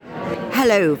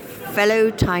Hello,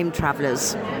 fellow time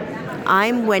travellers.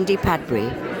 I'm Wendy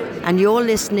Padbury, and you're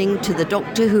listening to the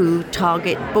Doctor Who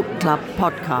Target Book Club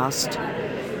podcast.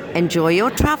 Enjoy your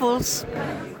travels.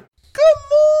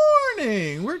 Good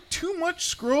morning! We're Too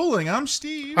Much Scrolling. I'm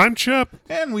Steve. I'm Chip.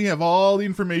 And we have all the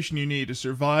information you need to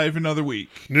survive another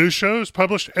week. New shows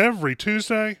published every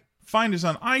Tuesday. Find us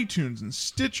on iTunes and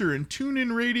Stitcher and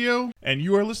TuneIn Radio. And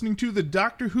you are listening to the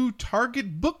Doctor Who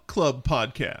Target Book Club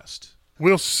podcast.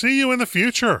 We'll see you in the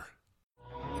future.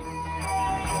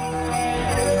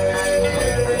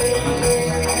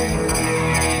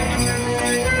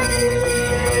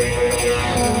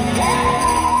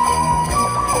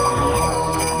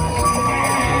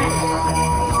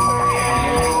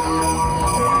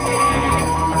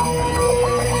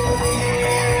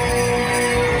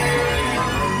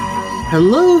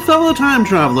 Hello, fellow time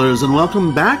travelers, and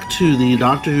welcome back to the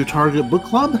Doctor Who Target Book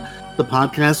Club, the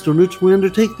podcast in which we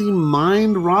undertake the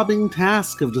mind-robbing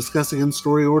task of discussing in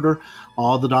story order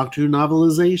all the Doctor Who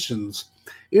novelizations.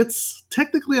 It's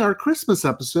technically our Christmas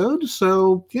episode,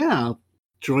 so yeah,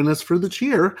 join us for the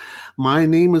cheer. My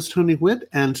name is Tony Witt,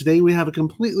 and today we have a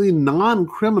completely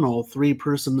non-criminal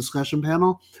three-person discussion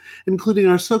panel, including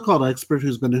our so-called expert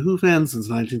who's been a Who fan since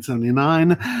 1979.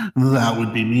 That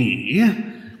would be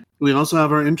me. We also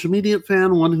have our intermediate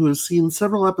fan, one who has seen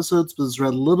several episodes but has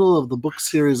read little of the book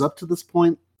series up to this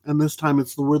point, and this time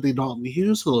it's the worthy Dalton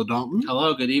Hughes. Hello, Dalton.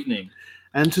 Hello, good evening.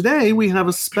 And today we have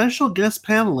a special guest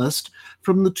panelist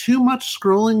from the Too Much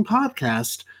Scrolling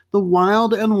podcast, the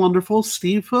wild and wonderful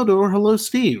Steve Fodor. Hello,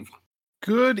 Steve.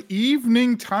 Good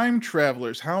evening, time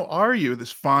travelers. How are you?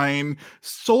 This fine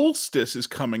solstice is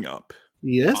coming up.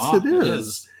 Yes, it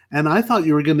is. And I thought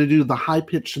you were going to do the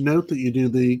high-pitched note that you do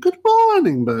the good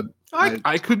morning, but...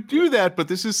 I could do that, but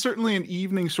this is certainly an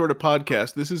evening sort of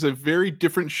podcast. This is a very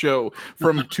different show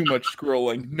from Too Much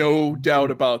Scrolling. No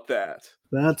doubt about that.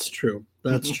 That's true.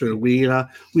 That's true. We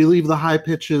leave the high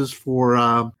pitches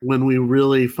for when we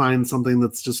really find something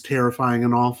that's just terrifying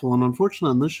and awful. And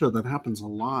unfortunately on this show, that happens a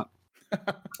lot.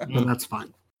 But that's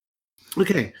fine.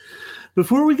 Okay.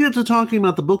 Before we get to talking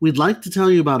about the book, we'd like to tell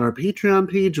you about our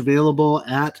Patreon page available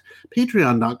at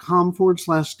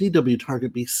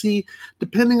patreon.com/DWTargetBC.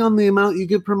 Depending on the amount you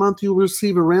give per month, you'll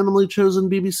receive a randomly chosen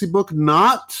BBC book,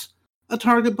 not a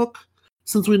Target book,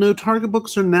 since we know Target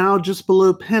books are now just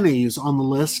below pennies on the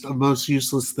list of most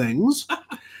useless things.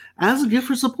 As a gift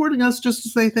for supporting us, just to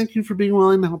say thank you for being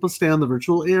willing to help us stay on the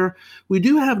virtual air, we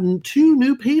do have 2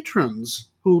 new patrons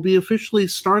who will be officially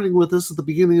starting with us at the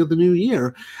beginning of the new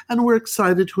year, and we're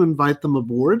excited to invite them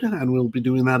aboard, and we'll be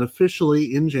doing that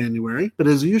officially in January. But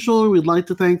as usual, we'd like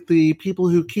to thank the people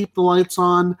who keep the lights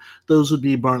on. Those would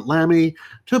be Bart Lammy,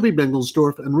 Toby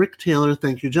Bengelsdorf, and Rick Taylor.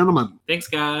 Thank you, gentlemen. Thanks,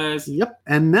 guys. Yep.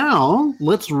 And now,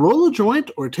 let's roll a joint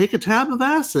or take a tab of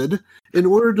acid in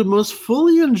order to most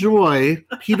fully enjoy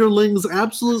Peter Ling's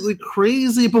absolutely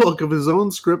crazy book of his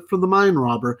own script for The Mind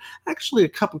Robber. Actually, a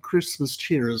cup of Christmas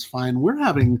cheer is fine. We're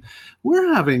having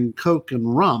Coke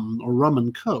and rum, or rum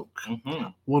and Coke. Mm-hmm.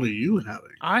 What are you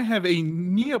having? I have a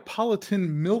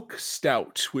Neapolitan milk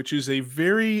stout, which is a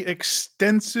very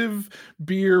extensive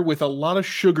beer with a lot of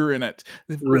sugar in it.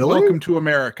 Really? Welcome to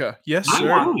America. Yes, sir.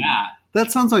 I want that.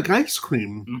 That sounds like ice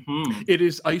cream. Mm-hmm. It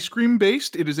is ice cream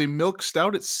based. It is a milk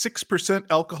stout. It's 6%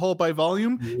 alcohol by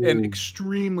volume and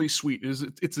extremely sweet.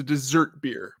 It's a dessert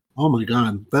beer. Oh my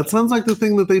God. That sounds like the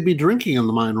thing that they'd be drinking in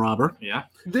The Mind Robber. Yeah.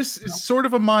 This is sort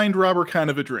of a mind robber kind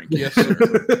of a drink. Yes, sir.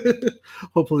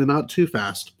 Hopefully not too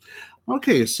fast.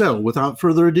 Okay, so without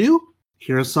further ado,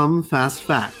 here are some fast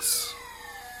facts.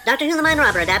 Doctor Who the Mind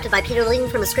Robber, adapted by Peter Ling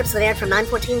from a scripts that aired from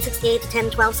 9/14/68 to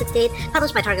 10/12/68,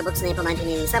 published by Target Books in April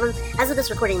 1987. As of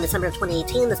this recording in December of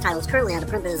 2018, this title is currently out of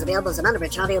print but is available as an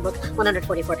unabridged audiobook,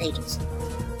 144 pages.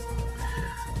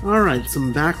 All right,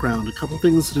 some background. A couple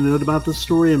things to note about this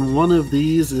story, and one of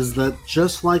these is that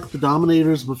just like the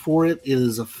Dominators before it, it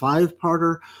is a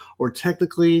 5-parter, or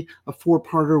technically a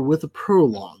 4-parter with a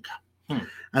prologue.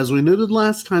 As we noted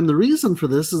last time, the reason for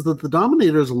this is that the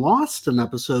Dominators lost an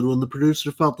episode when the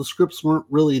producer felt the scripts weren't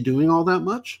really doing all that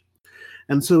much.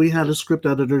 And so he had a script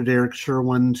editor, Derek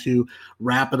Sherwin, to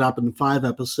wrap it up in 5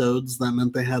 episodes. That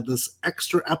meant they had this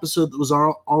extra episode that was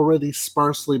already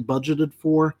sparsely budgeted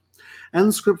for, and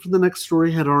the script for the next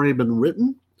story had already been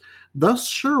written. Thus,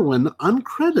 Sherwin,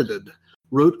 uncredited,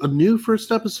 wrote a new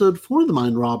first episode for The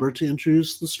Mind Robber to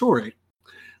introduce the story,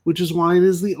 which is why it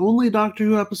is the only Doctor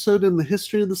Who episode in the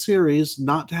history of the series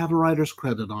not to have a writer's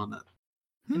credit on it.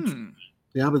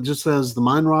 Yeah, but it just says The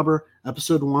Mind Robber,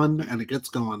 episode 1, and it gets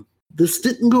going. This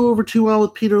didn't go over too well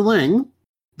with Peter Ling.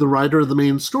 The writer of the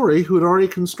main story, who had already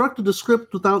constructed a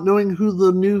script without knowing who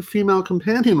the new female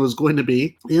companion was going to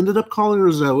be, he ended up calling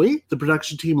her Zoe. The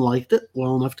production team liked it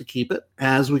well enough to keep it.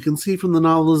 As we can see from the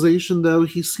novelization, though,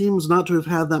 he seems not to have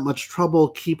had that much trouble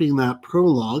keeping that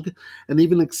prologue and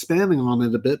even expanding on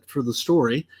it a bit for the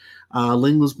story.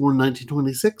 Ling was born in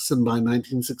 1926 and by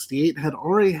 1968 had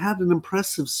already had an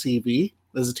impressive CV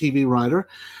as a TV writer,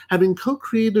 having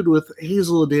co-created with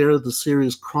Hazel Adair the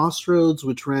series Crossroads,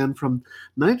 which ran from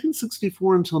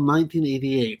 1964 until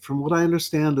 1988. From what I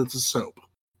understand, it's a soap.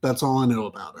 That's all I know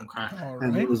about it. Okay.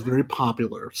 And it was very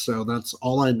popular, so that's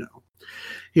all I know.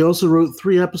 He also wrote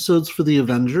 3 episodes for The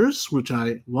Avengers, which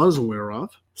I was aware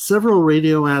of, several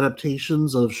radio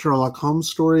adaptations of Sherlock Holmes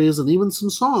stories, and even some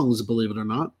songs, believe it or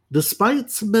not. Despite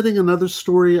submitting another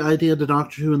story idea to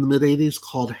Doctor Who in the mid-80s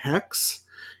called Hex,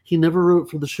 he never wrote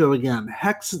for the show again.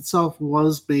 Hex itself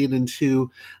was made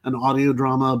into an audio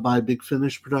drama by Big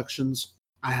Finish Productions.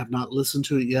 I have not listened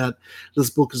to it yet. This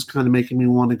book is kind of making me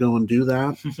want to go and do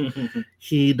that.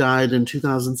 He died in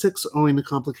 2006 owing to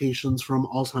complications from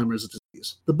Alzheimer's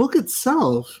disease. The book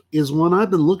itself is one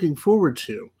I've been looking forward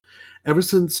to. Ever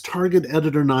since Target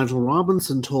editor Nigel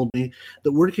Robinson told me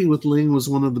that working with Ling was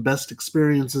one of the best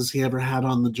experiences he ever had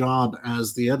on the job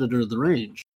as the editor of The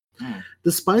Range.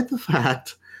 Despite the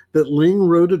fact that Ling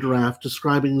wrote a draft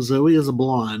describing Zoe as a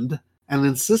blonde and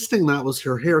insisting that was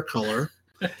her hair color.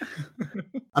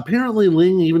 Apparently,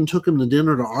 Ling even took him to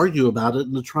dinner to argue about it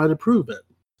and to try to prove it.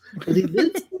 And he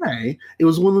did say it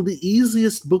was one of the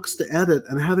easiest books to edit,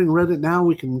 and having read it now,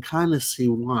 we can kind of see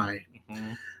why.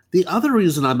 Mm-hmm. The other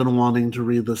reason I've been wanting to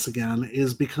read this again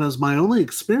is because my only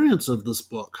experience of this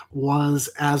book was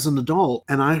as an adult,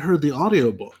 and I heard the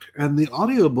audiobook. And the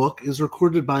audiobook is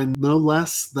recorded by no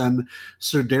less than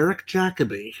Sir Derek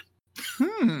Jacobi.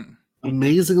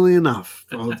 Amazingly enough,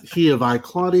 he of I,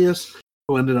 Claudius,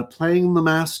 who ended up playing the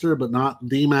Master, but not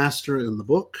the Master in the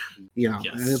book. Yeah,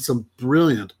 yes. And it's a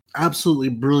brilliant, absolutely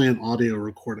brilliant audio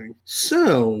recording.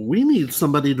 So we need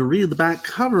somebody to read the back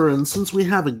cover, and since we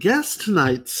have a guest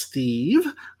tonight, Steve,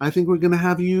 I think we're going to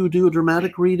have you do a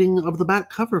dramatic reading of the back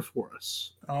cover for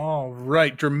us. All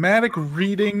right, dramatic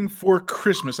reading for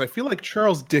Christmas. I feel like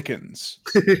Charles Dickens.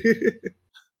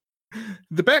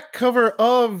 The back cover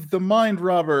of The Mind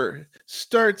Robber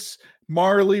starts,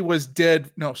 Marley was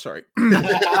dead. No, sorry.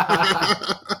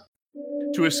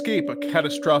 To escape a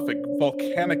catastrophic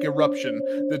volcanic eruption,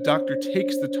 the Doctor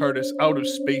takes the TARDIS out of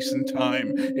space and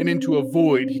time and into a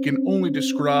void he can only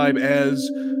describe as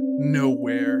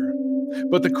nowhere.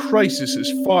 But the crisis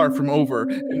is far from over,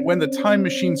 and when the time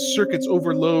machine's circuits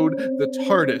overload, the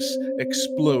TARDIS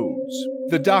explodes.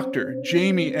 The Doctor,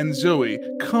 Jamie, and Zoe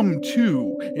come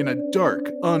to in a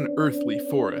dark, unearthly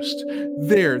forest.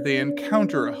 There they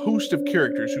encounter a host of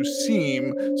characters who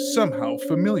seem somehow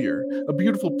familiar. A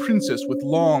beautiful princess with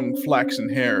long flaxen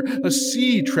hair, a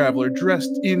sea traveler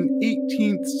dressed in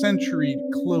 18th century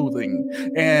clothing,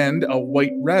 and a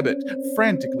white rabbit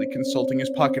frantically consulting his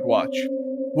pocket watch.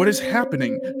 What is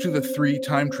happening to the 3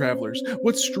 time travelers?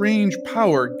 What strange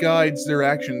power guides their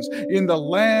actions in the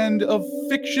land of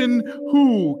fiction?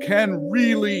 Who can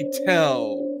really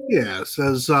tell? Yes,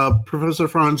 as Professor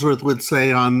Farnsworth would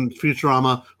say on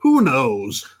Futurama, who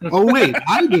knows? Oh, wait,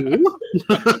 I do.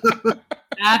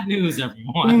 Bad news,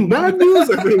 everyone. Bad news,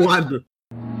 everyone.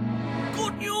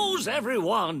 Good news,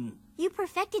 everyone. You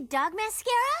perfected dog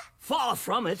mascara? Far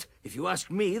from it. If you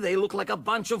ask me, they look like a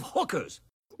bunch of hookers.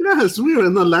 Yes, we're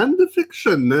in the land of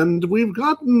fiction, and we've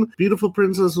gotten beautiful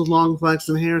princess with long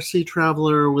flaxen hair, sea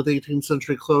traveler with 18th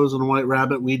century clothes, and a white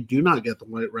rabbit. We do not get the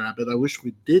white rabbit. I wish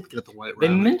we did get the white rabbit.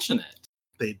 They mention it.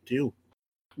 They do.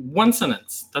 One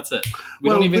sentence. That's it.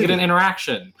 We don't even get an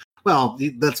interaction. Well,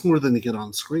 that's more than you get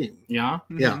on screen. Yeah?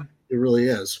 Yeah, it really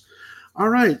is. All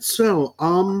right, so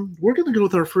we're going to go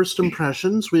with our first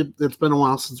impressions. It's been a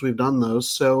while since we've done those.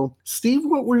 So, Steve,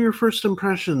 what were your first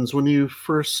impressions when you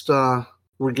first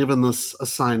were given this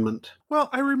assignment? Well,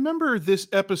 I remember this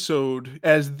episode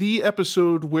as the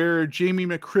episode where Jamie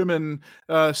McCrimmon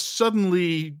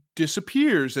suddenly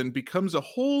disappears and becomes a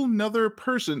whole nother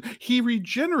person. He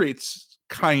regenerates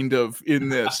kind of in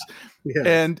this. Yes.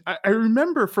 And I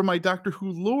remember from my Doctor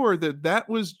Who lore that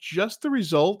was just the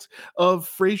result of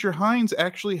Fraser Hines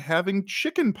actually having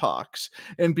chicken pox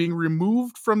and being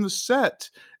removed from the set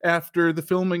after the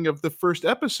filming of the first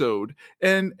episode.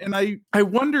 And I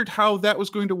wondered how that was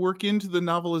going to work into the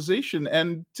novelization fiction,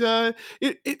 and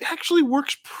it actually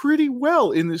works pretty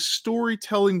well in this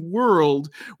storytelling world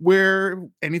where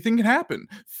anything can happen.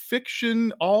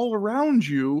 Fiction all around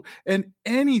you, and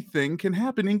anything can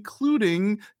happen,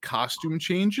 including costume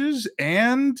changes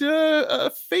and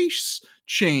a face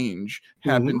change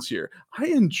happens here. I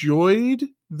enjoyed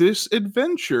this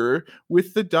adventure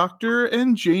with the Doctor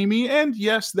and Jamie, and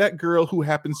yes, that girl who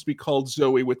happens to be called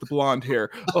Zoe with the blonde hair.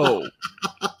 Oh.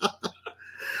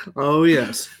 Oh,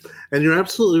 yes. And you're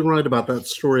absolutely right about that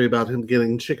story about him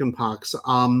getting chickenpox.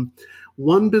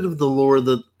 One bit of the lore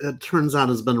that it turns out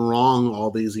has been wrong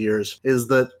all these years is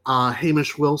that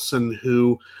Hamish Wilson,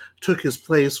 who took his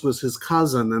place, was his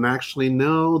cousin. And actually,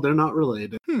 no, they're not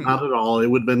related. Not at all. It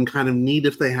would have been kind of neat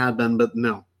if they had been, but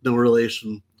no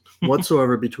relation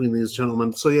whatsoever between these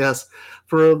gentlemen. So yes,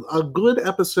 for a good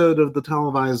episode of the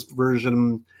televised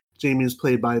version, Jamie is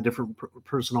played by a different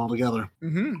person altogether,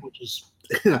 which is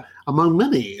among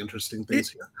many interesting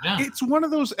things here. It's one of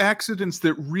those accidents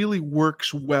that really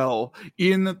works well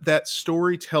in that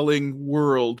storytelling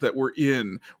world that we're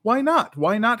in. Why not?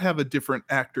 Why not have a different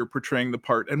actor portraying the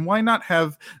part? And why not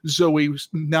have Zoe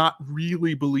not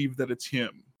really believe that it's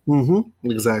him?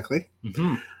 Exactly.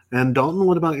 And Dalton,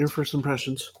 what about your first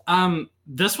impressions?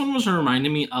 This one was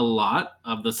reminding me a lot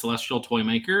of the Celestial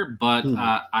Toymaker, but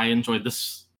I enjoyed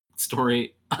this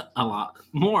story a lot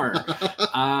more.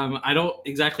 I don't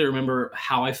exactly remember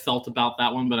how I felt about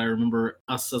that one, but I remember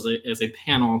us as a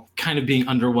panel kind of being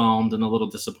underwhelmed and a little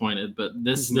disappointed. But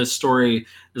this story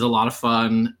is a lot of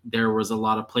fun. There was a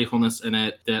lot of playfulness in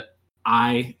it that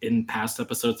I, in past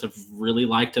episodes, have really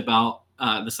liked about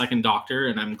the Second Doctor,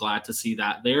 and I'm glad to see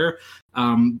that there.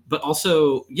 But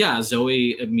also,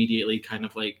 Zoe immediately kind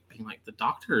of like being like,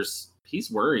 the he's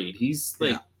worried. He's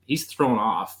like, he's thrown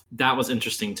off. That was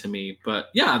interesting to me. But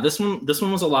yeah, this one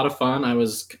was a lot of fun. I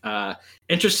was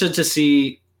interested to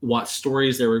see what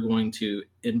stories they were going to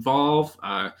involve.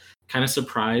 Kind of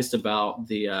surprised about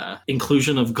the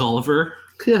inclusion of Gulliver.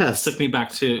 Yes. Took me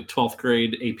back to 12th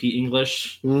grade AP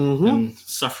English and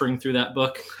suffering through that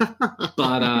book.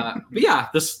 But yeah,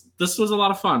 this was a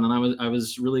lot of fun, and I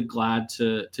was really glad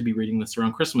to be reading this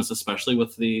around Christmas, especially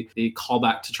with the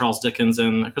callback to Charles Dickens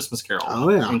and A Christmas Carol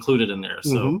included in there.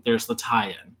 So there's the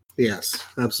tie-in. Yes,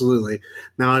 absolutely.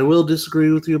 Now, I will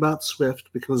disagree with you about Swift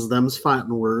because them's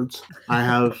fighting words. I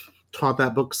have taught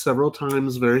that book several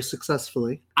times very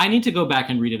successfully. I need to go back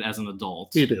and read it as an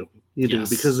adult. You do,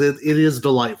 because it is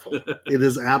delightful. It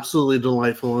is absolutely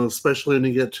delightful, and especially when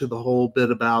you get to the whole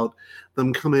bit about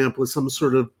them coming up with some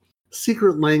sort of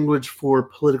secret language for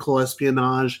political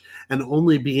espionage and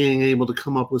only being able to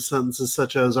come up with sentences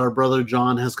such as, our brother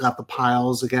John has got the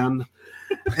piles again.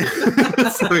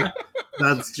 It's like,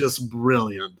 that's just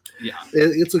brilliant. Yeah,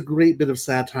 it's a great bit of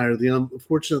satire. The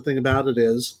unfortunate thing about it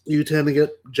is you tend to get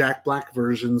Jack Black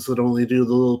versions that only do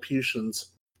the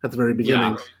Lilliputians at the very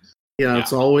beginning. Yeah,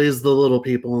 it's always the little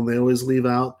people, and they always leave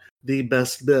out the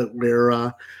best bit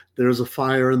where there's a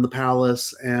fire in the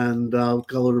palace and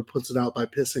Gulliver puts it out by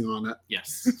pissing on it.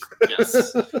 Yes.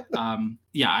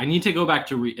 I need to go back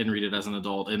to read it as an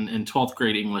adult. In 12th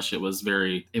grade English, it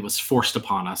was forced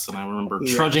upon us, and I remember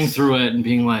trudging through it and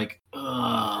being like,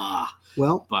 ugh.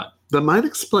 Well, but that might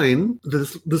explain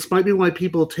this. This might be why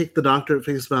people take the Doctor at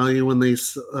face value when he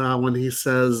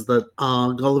says that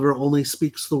Gulliver only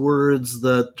speaks the words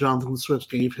that Jonathan Swift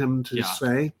gave him to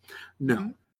say.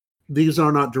 No, these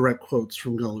are not direct quotes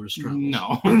from Gulliver's Travels.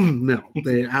 No, no,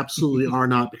 they absolutely are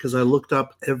not, because I looked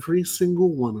up every single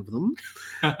one of them,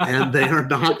 and they are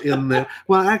not in there.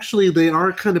 Well, actually, they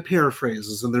are kind of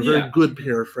paraphrases, and they're very good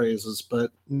paraphrases,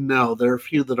 but no, there are a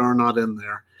few that are not in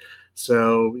there.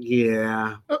 So,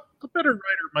 yeah. A better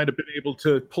writer might have been able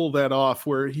to pull that off,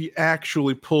 where he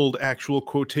actually pulled actual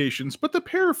quotations, but the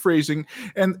paraphrasing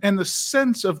and the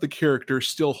sense of the character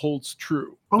still holds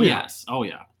true. Oh, yes. Oh,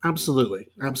 yeah. Absolutely.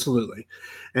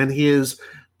 And he is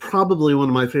probably one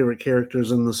of my favorite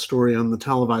characters in the story on the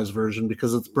televised version,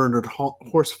 because it's Bernard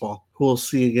Horsfall, who we'll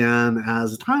see again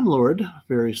as a Time Lord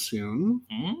very soon.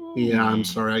 Yeah, I'm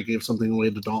sorry, I gave something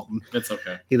away to Dalton. It's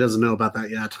okay. He doesn't know about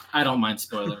that yet. I don't mind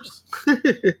spoilers.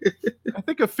 I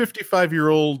think a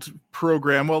 55-year-old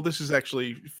program, well, this is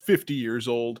actually 50 years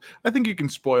old, I think you can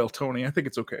spoil Tony. I think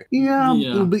it's okay.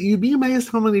 Yeah, but you'd be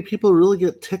amazed how many people really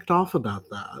get ticked off about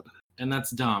that. And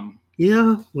that's dumb.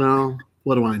 Yeah, well,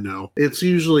 what do I know? It's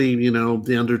usually,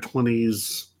 the under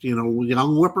 20s,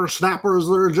 young whippersnappers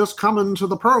that are just coming to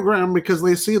the program because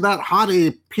they see that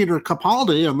hottie Peter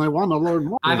Capaldi and they want to learn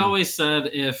more. I've always said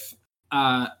if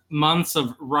months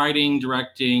of writing,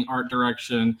 directing, art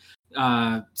direction,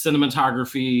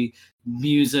 cinematography,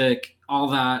 music, all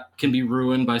that can be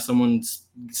ruined by someone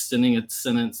sending a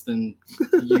sentence, then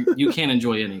you can't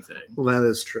enjoy anything. Well, that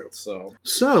is true.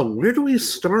 So where do we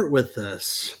start with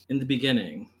this? in the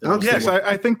beginning. Okay. Yes,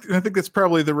 I think that's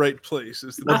probably the right place.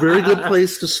 A very good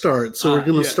place to start. So we're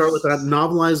going to yes. start with that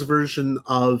novelized version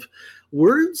of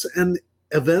words and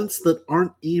events that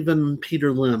aren't even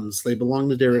Peter Lim's. They belong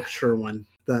to Derek Sherwin.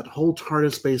 That whole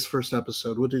TARDIS-based first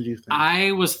episode. What did you think?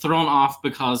 I was thrown off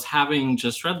because having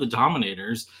just read The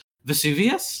Dominators,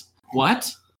 Vesuvius?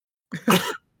 What?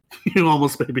 You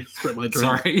almost made me spit my drink.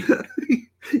 Sorry.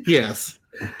 Yes.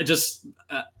 It just,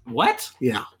 what?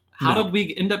 Yeah. How No. did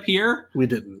we end up here? We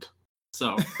didn't.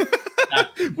 So.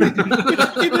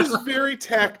 It is very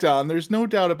tacked on. There's no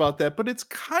doubt about that. But it's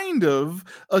kind of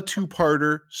a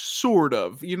two-parter, sort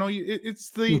of. You know, it's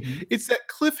that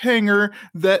cliffhanger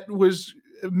that was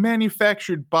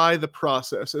manufactured by the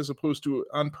process as opposed to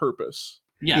on purpose.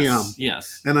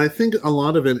 Yes. And I think a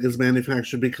lot of it is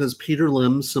manufactured because Peter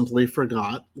Lim simply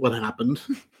forgot what happened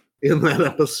in that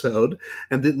episode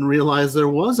and didn't realize there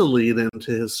was a lead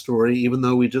into his story, even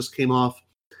though we just came off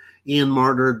Ian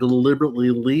Marter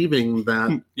deliberately leaving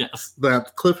that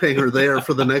that cliffhanger there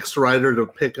for the next writer to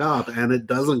pick up, and it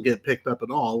doesn't get picked up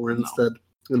at all. We're instead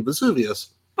in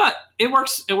Vesuvius. But it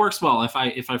works well. If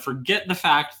I forget the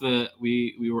fact that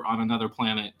we were on another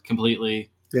planet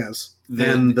completely. Yes.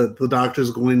 Then the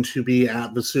Doctor's going to be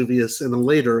at Vesuvius in a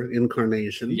later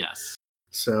incarnation. Yes.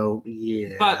 So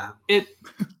yeah. But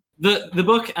the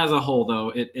book as a whole, though,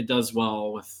 it does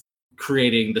well with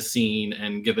creating the scene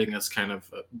and giving us kind of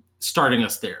starting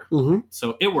us there. Mm-hmm.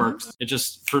 So it works. It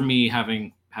just, for me,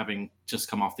 having just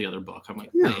come off the other book, I'm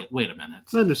like, wait a minute.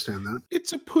 I understand that.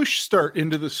 It's a push start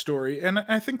into the story, and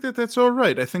I think that's all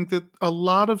right. I think that a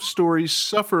lot of stories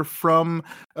suffer from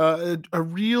a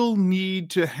real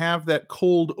need to have that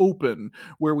cold open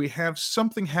where we have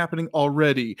something happening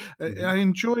already. Mm-hmm. I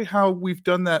enjoy how we've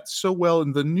done that so well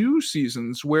in the new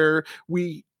seasons where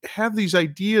we have these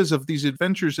ideas of these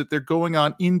adventures that they're going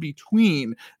on in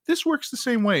between. This works the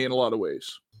same way in a lot of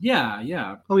ways.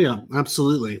 Yeah. Oh, yeah,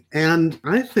 absolutely. And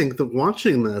I think that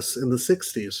watching this in the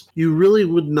 60s, you really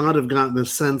would not have gotten a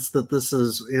sense that this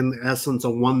is, in essence,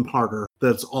 a one-parter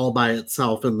that's all by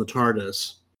itself in the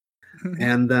TARDIS.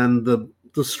 And then the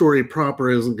story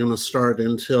proper isn't going to start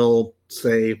until,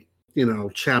 say,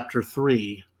 chapter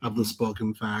 3 of this book,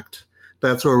 in fact.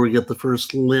 That's where we get the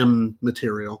first Lim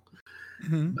material.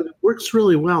 Mm-hmm. But it works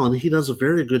really well, and he does a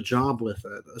very good job with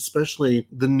it, especially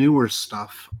the newer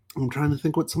stuff. I'm trying to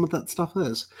think what some of that stuff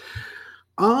is.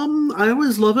 I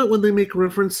always love it when they make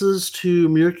references to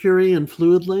Mercury and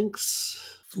fluid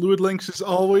links. Fluid links is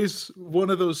always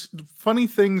one of those funny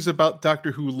things about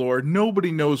Doctor Who lore.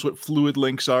 Nobody knows what fluid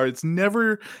links are. It's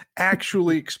never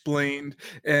actually explained.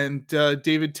 And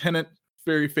David Tennant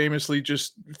very famously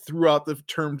just threw out the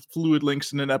term fluid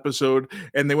links in an episode,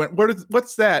 and they went,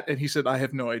 what's that? And he said, I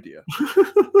have no idea.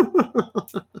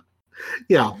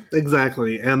 Yeah,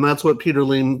 exactly. And that's what Peter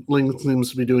Ling seems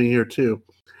to be doing here too,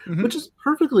 which is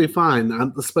perfectly fine,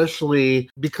 especially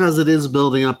because it is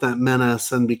building up that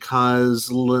menace and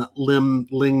because Ling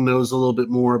knows a little bit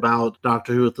more about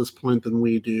Doctor Who at this point than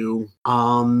we do.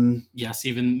 Yes,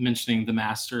 even mentioning the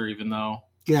Master, even though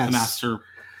the Master,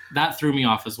 that threw me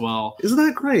off as well. Isn't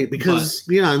that great? Because,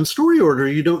 in story order,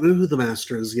 you don't know who the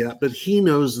Master is yet, but he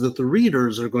knows that the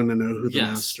readers are going to know who the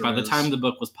Master is. By the time the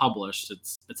book was published,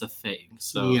 it's a thing.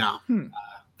 So yeah.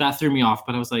 That threw me off,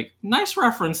 but I was like, nice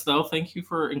reference, though. Thank you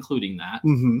for including that.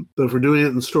 Mm-hmm. But if we're doing it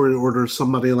in story order,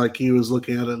 somebody like you is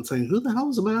looking at it and saying, who the hell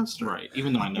is a Master? Right,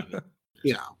 even though I know it.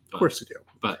 Yeah, of course you do.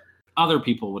 But other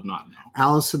people would not know.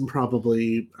 Allison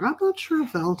probably, I'm not sure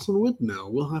if Allison would know.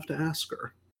 We'll have to ask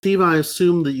her. Steve, I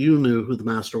assume that you knew who the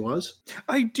Master was.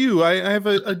 I do. I have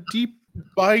a deep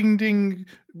binding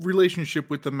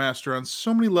relationship with the Master on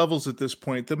so many levels at this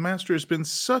point. The Master has been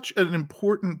such an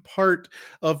important part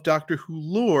of Doctor Who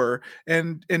lore,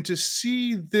 and to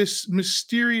see this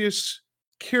mysterious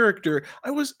character, I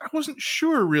wasn't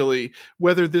sure really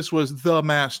whether this was the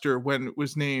Master when it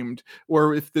was named,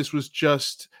 or if this was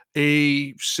just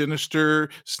a sinister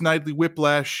Snidely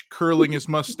Whiplash curling his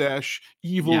mustache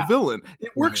evil villain.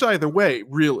 It works either way,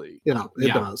 really. Yeah,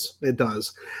 it does. It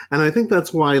does. And I think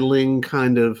that's why Ling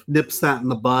kind of nips that in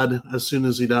the bud as soon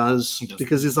as he does,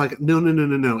 because he's like, no,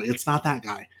 it's not that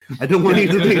guy. I don't want you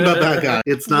to think about that guy.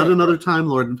 It's not another Time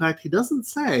Lord. In fact, he doesn't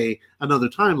say another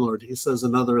Time Lord. He says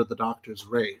another of the Doctor's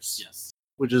race. Yes.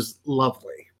 Which is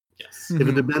lovely. Yes. If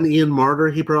it had been Ian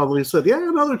Marter, he probably said, "Yeah,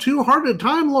 another two-hearted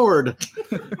Time Lord."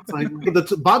 It's like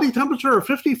the body temperature of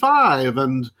 55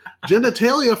 and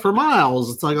genitalia for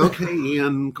miles. It's like, okay,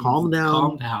 Ian, calm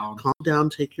down, calm down,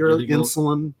 take your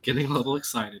insulin. Getting a little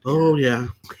excited. Oh yeah.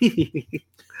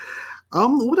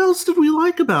 What else did we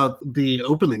like about the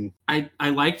opening? I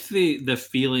liked the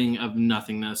feeling of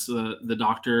nothingness. The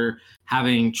Doctor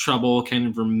having trouble kind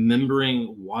of remembering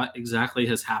what exactly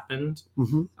has happened,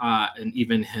 and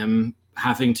even him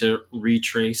having to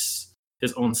retrace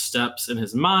his own steps in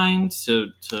his mind to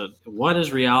what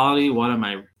is reality, what am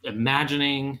I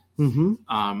imagining.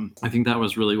 I think that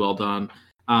was really well done.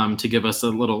 To give us a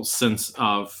little sense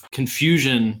of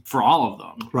confusion for all of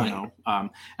them. Right. You know?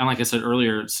 And like I said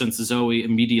earlier, since Zoe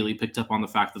immediately picked up on the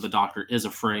fact that the Doctor is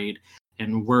afraid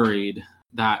and worried,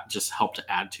 that just helped to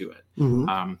add to it.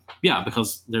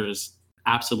 Because there's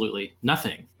absolutely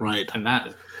nothing. Right. And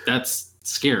that's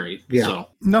scary. Yeah. So.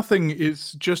 Nothing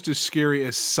is just as scary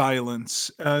as silence.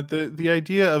 The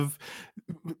idea of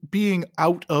being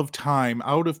out of time,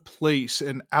 out of place,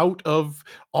 and out of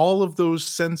all of those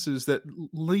senses that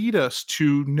lead us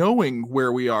to knowing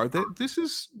where we are. That this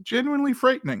is genuinely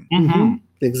frightening.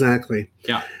 Exactly.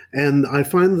 Yeah. And I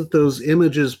find that those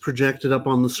images projected up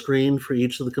on the screen for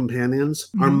each of the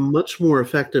companions are much more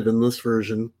effective in this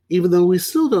version, even though we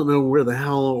still don't know where the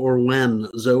hell or when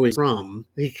Zoe's from.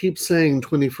 He keeps saying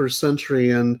 21st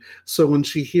century, and so when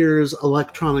she hears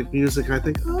electronic music, I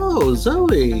think, oh,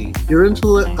 Zoe, you're into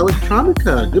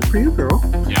electronica. Good for you, girl.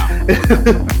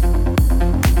 Yeah.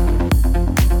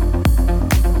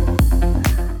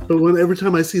 But every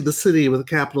time I see the city with a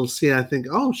capital C, I think,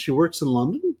 oh, she works in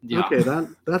London? Yeah. Okay,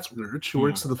 that's weird. She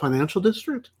works in the financial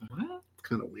district? What?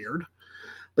 Kind of weird.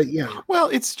 But yeah. Well,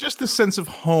 it's just the sense of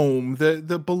home,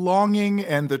 the belonging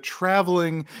and the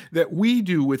traveling that we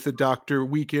do with the Doctor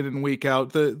week in and week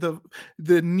out, the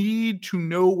need to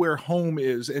know where home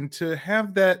is and to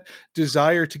have that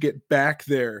desire to get back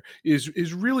there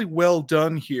is really well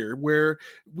done here, where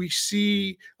we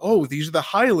see, oh, these are the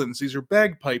Highlands, these are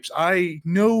bagpipes, I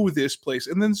know this place.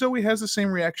 And then Zoe has the same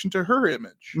reaction to her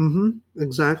image.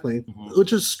 Exactly.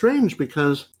 Which is strange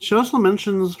because she also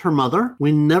mentions her mother.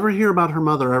 We never hear about her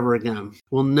mother ever again.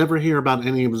 We'll never hear about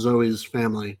any of Zoe's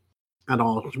family at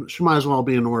all. She might as well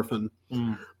be an orphan.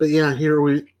 But yeah, here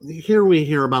we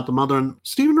hear about the mother. And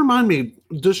Stephen, remind me,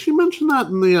 does she mention that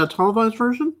in the televised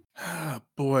version?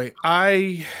 Boy,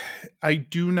 I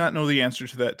do not know the answer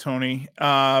to that, Tony.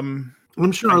 I'm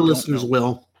sure our listeners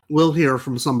will. We'll hear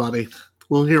from somebody.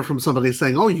 We'll hear from somebody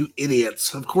saying, oh, you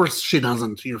idiots. Of course she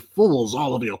doesn't. You're fools,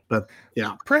 all of you. But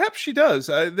yeah. Perhaps she does.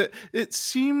 It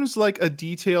seems like a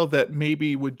detail that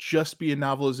maybe would just be a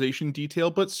novelization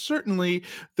detail, but certainly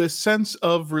the sense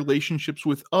of relationships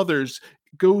with others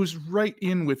goes right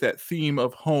in with that theme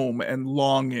of home and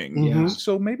longing. Yeah.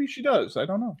 So maybe she does. I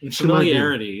don't know.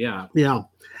 Familiarity, yeah. Yeah.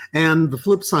 And the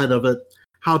flip side of it,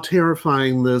 how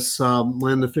terrifying this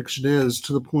land of fiction is,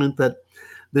 to the point that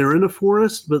they're in a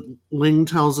forest, but Ling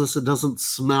tells us it doesn't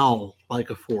smell like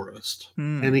a forest.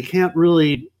 And you can't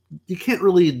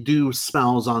really do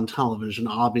smells on television,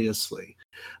 obviously.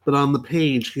 But on the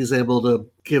page, he's able to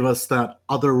give us that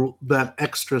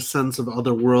extra sense of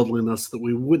otherworldliness that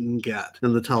we wouldn't get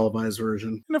in the televised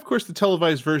version. And of course, the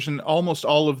televised version, almost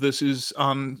all of this is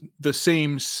on the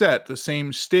same set, the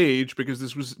same stage, because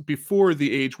this was before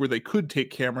the age where they could take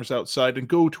cameras outside and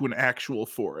go to an actual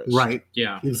forest. Right.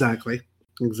 Yeah. Exactly.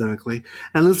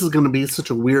 And this is going to be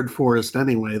such a weird forest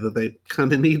anyway that they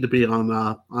kind of need to be on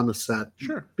a set.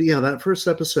 Sure. But yeah, that first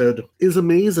episode is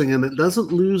amazing, and it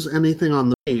doesn't lose anything on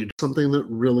the page. Something that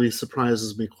really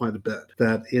surprises me quite a bit,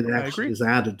 that it actually is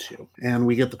added to. And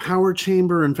we get the power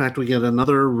chamber. In fact, we get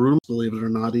another room, believe it or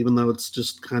not, even though it's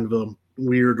just kind of a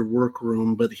weird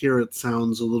workroom. But here it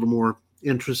sounds a little more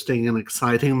interesting and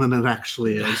exciting than it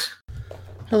actually is.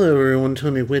 Hello everyone,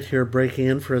 Tony Witt here, breaking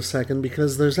in for a second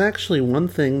because there's actually one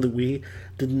thing that we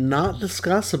did not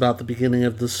discuss about the beginning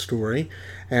of this story,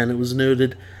 and it was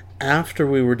noted after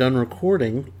we were done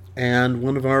recording, and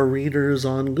one of our readers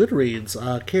on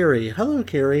Goodreads, Carrie, hello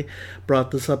Carrie,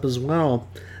 brought this up as well,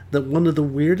 that one of the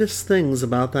weirdest things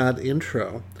about that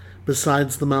intro,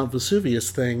 besides the Mount Vesuvius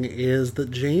thing, is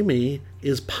that Jamie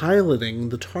is piloting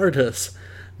the TARDIS,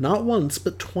 not once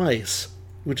but twice,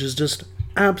 which is just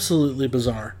absolutely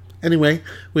bizarre. Anyway,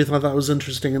 we thought that was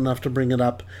interesting enough to bring it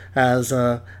up as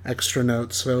a extra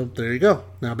note, so there you go.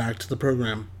 Now back to the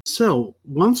program. So,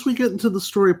 once we get into the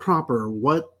story proper,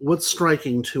 what's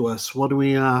striking to us? What do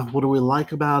we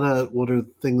like about it? What are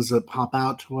things that pop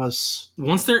out to us?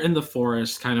 Once they're in the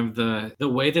forest, kind of the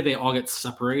way that they all get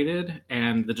separated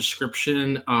and the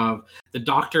description of the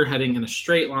Doctor heading in a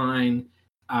straight line,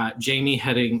 Jamie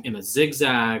heading in a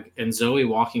zigzag and Zoe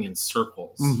walking in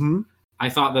circles. Mm-hmm. I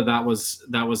thought that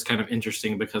was kind of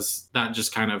interesting because that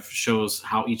just kind of shows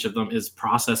how each of them is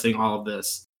processing all of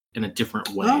this in a different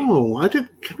way. Oh, I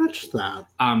didn't catch that.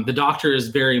 The Doctor is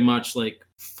very much like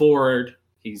forward.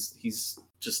 He's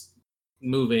just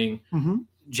moving. Mm-hmm.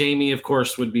 Jamie, of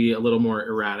course, would be a little more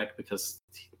erratic because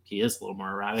he is a little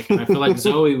more erratic. And I feel like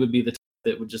Zoe would be the type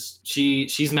that would just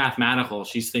she's mathematical.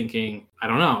 She's thinking, I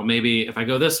don't know, maybe if I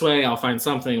go this way, I'll find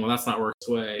something. Well, that's not working this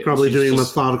way. Probably She's doing a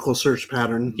just, methodical search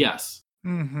pattern. yes.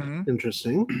 Mm-hmm.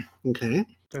 Interesting. Okay.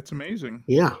 That's amazing.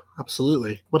 Yeah,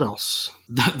 absolutely. What else?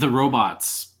 The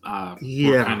robots were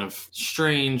Yeah. kind of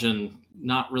strange and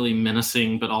not really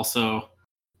menacing, but also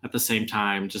at the same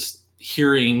time just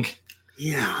hearing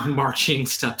Yeah. marching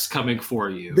steps coming for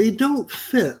you. They don't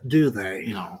fit, do they?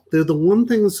 No. They're the one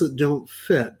things that don't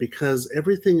fit because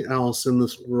everything else in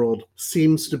this world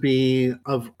seems to be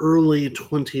of early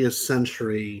 20th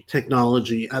century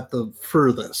technology at the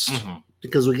furthest. Mhm.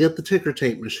 Because we get the ticker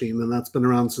tape machine, and that's been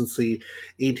around since the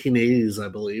 1880s, I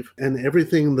believe. And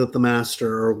everything that the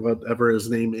master, or whatever his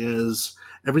name is,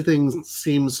 everything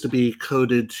seems to be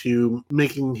coded to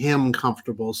making him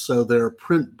comfortable. So they're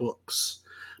print books,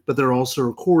 but they're also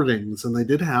recordings, and they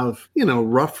did have,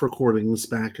 rough recordings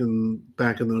back in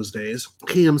those days.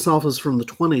 He himself is from the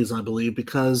 20s, I believe,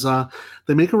 because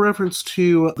they make a reference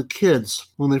to the kids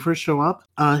when they first show up.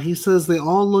 He says they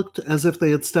all looked as if they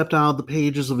had stepped out of the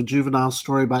pages of a juvenile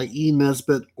story by E.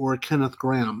 Nesbitt or Kenneth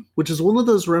Graham, which is one of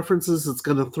those references that's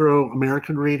going to throw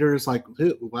American readers like,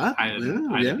 what? I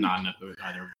did not know who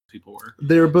either of those people were.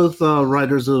 They're both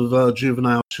writers of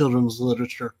juvenile children's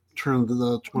literature. Turn of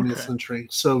the 20th century,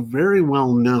 so very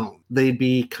well known. They'd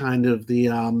be kind of the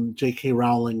J.K.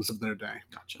 Rowlings of their day,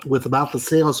 Gotcha. with about the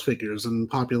sales figures and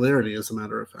popularity, as a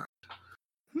matter of fact.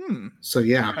 So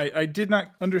yeah, I did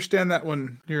not understand that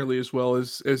one nearly as well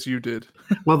as you did.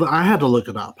 well, I had to look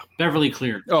it up. Beverly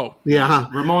Clear. Oh, Yeah,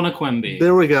 Ramona Quimby.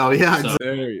 there we go. Yeah, So-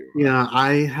 there you are. yeah.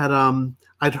 I had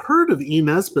I'd heard of E.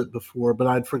 Nesbitt before, but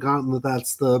I'd forgotten that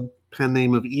that's the pen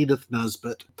name of Edith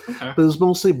Nesbitt. Okay. But it was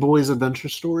mostly boys' adventure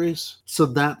stories, so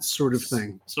that sort of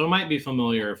thing. So it might be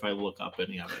familiar if I look up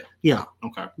any of it. Yeah.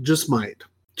 Okay. Just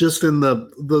in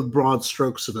the broad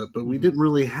strokes of it, but we didn't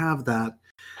really have that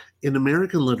in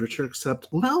American literature, except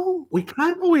we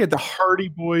We had the Hardy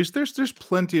Boys. There's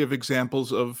plenty of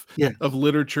examples of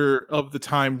literature of the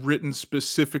time written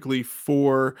specifically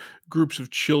for groups of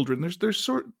children. There's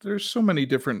so many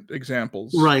different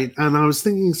examples. right. And I was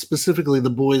thinking specifically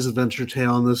the Boys Adventure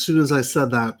Tale, and as soon as I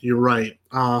said that, you're right.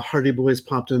 Hardy Boys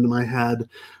popped into my head.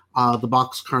 The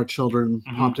Boxcar Children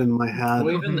popped into my head.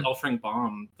 Well, even L. Frank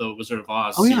Baum, the Wizard of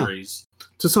Oz Oh, yeah. series.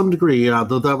 To some degree, yeah,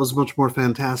 though that was much more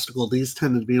fantastical. These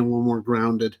tended to be a little more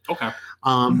grounded. Okay.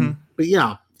 But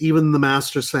yeah, even the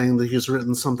master saying that he's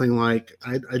written something like,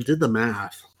 I did the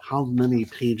math. How many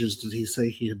pages did he say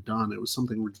he had done? It was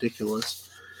something ridiculous.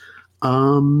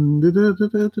 Why am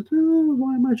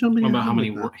I jumping? What about ahead how many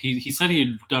like that? words? He said he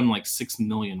had done like 6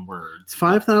 million words.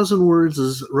 5,000 words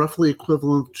is roughly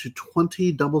equivalent to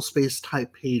 20 double-spaced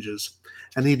type pages.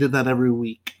 And he did that every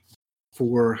week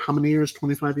for how many years?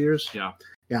 25 years? Yeah.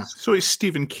 Yeah. So he's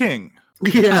Stephen King.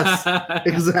 Yes,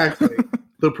 exactly.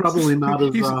 But probably not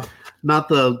as not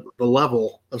the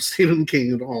level of Stephen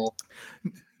King at all.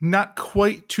 Not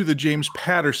quite to the James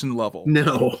Patterson level.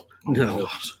 No.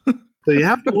 So you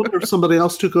have to wonder if somebody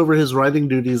else took over his writing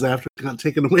duties after it got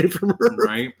taken away from her.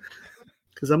 Right.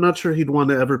 Because I'm not sure he'd want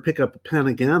to ever pick up a pen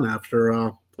again after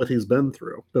what he's been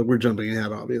through. But we're jumping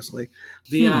ahead, obviously.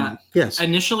 Yes.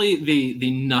 Initially,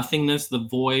 the nothingness, the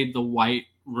void, the white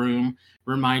room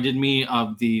reminded me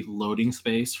of the loading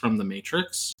space from The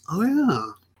Matrix. Oh,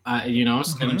 yeah.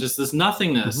 It's kind of just this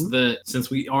nothingness that since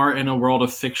we are in a world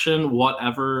of fiction,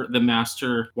 whatever the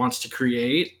master wants to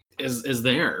create is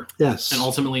there. Yes. And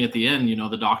ultimately at the end,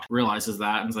 the Doctor realizes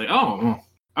that and is like, oh,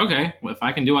 okay, well, if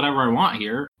I can do whatever I want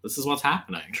here, this is what's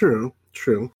happening. True.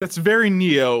 That's very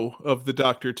Neo of the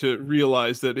Doctor to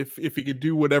realize that if he could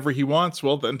do whatever he wants,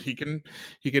 well, then he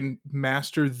can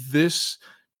master this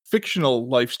fictional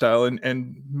lifestyle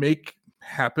and make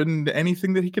happen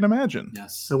anything that he can imagine.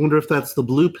 Yes. I wonder if that's the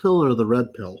blue pill or the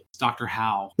red pill. It's Dr.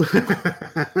 Howe.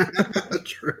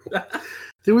 True.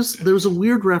 There was a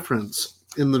weird reference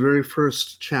in the very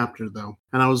first chapter, though,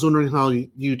 and I was wondering how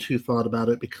you two thought about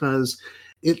it, because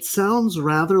it sounds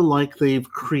rather like they've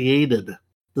created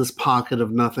this pocket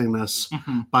of nothingness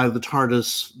by the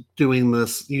TARDIS doing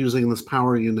this, using this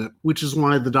power unit, which is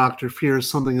why the Doctor fears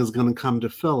something is going to come to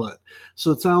fill it.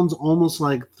 So it sounds almost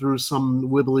like through some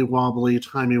wibbly-wobbly,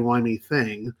 timey-wimey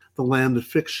thing, the land of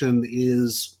fiction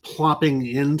is plopping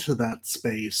into that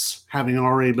space, having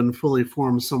already been fully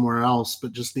formed somewhere else,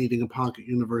 but just needing a pocket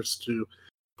universe to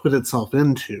put itself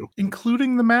into.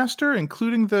 Including the Master?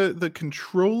 Including the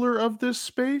controller of this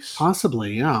space?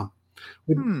 Possibly, yeah.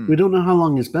 We don't know how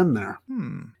long he's been there.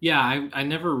 Yeah, I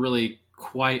never really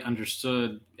quite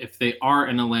understood if they are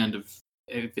in a land of,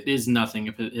 if it is nothing,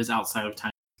 if it is outside of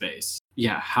time and space.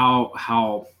 Yeah,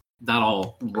 how that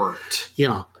all worked.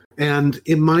 Yeah, and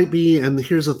it might be, and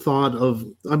here's a thought of,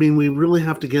 I mean, we really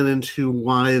have to get into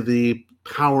why the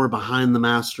power behind the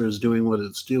Master is doing what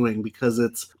it's doing, because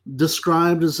it's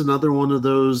described as another one of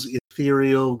those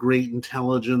ethereal, great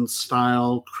intelligence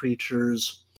style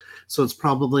creatures. So it's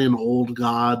probably an old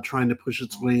god trying to push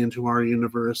its way into our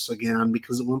universe again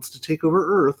because it wants to take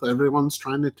over Earth. Everyone's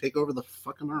trying to take over the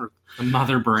fucking Earth. The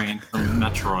mother brain from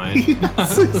Metroid.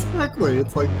 Yes, exactly.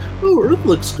 It's like, oh, Earth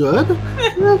looks good.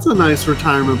 That's a nice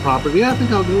retirement property. I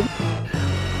think I'll do it.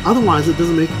 Otherwise, it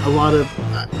doesn't make a lot of...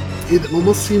 it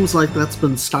almost seems like that's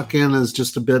been stuck in as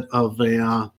just a bit of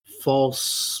a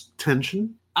false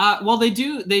tension. Well, they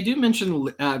do mention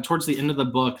towards the end of the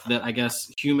book that I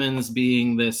guess humans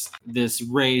being this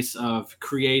race of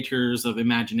creators of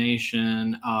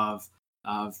imagination, of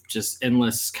just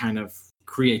endless kind of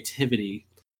creativity.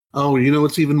 Oh, you know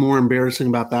what's even more embarrassing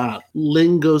about that?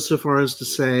 Ling goes so far as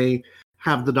to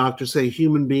have the Doctor say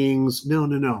human beings,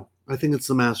 no. I think it's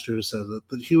the Master who says it,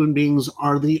 that human beings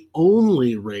are the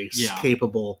only race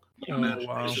capable of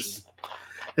imagination. Wow.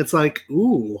 It's like,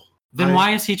 ooh. Then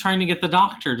why is he trying to get the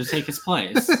Doctor to take his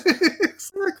place?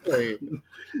 Exactly.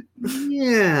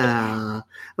 Yeah.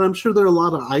 And I'm sure there are a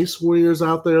lot of ice warriors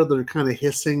out there that are kind of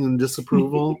hissing in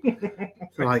disapproval.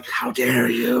 They're like, how dare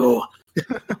you?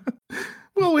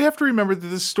 Well, we have to remember that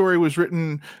this story was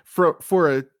written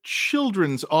for a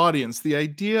children's audience. The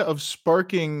idea of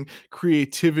sparking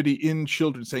creativity in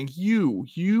children, saying,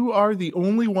 you are the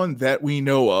only one that we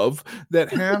know of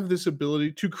that have this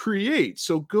ability to create.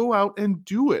 So go out and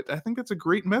do it. I think that's a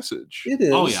great message. It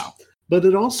is. Oh, yeah. But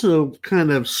it also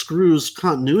kind of screws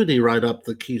continuity right up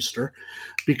the keister,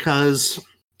 because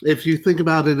if you think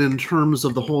about it in terms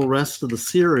of the whole rest of the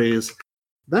series,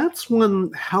 that's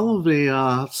one hell of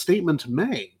a statement to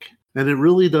make. And it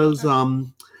really does,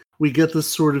 we get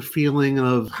this sort of feeling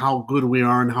of how good we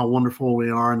are and how wonderful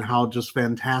we are and how just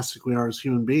fantastic we are as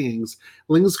human beings.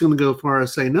 Ling's going to go far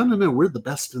as say, no, we're the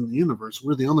best in the universe.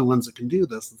 We're the only ones that can do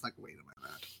this. It's like, wait a minute.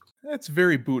 That's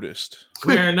very Buddhist.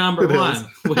 We're number one.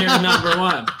 We're number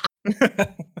one.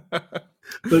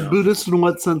 But Buddhist in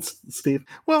what sense, Steve?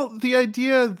 Well, the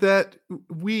idea that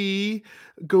we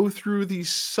go through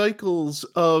these cycles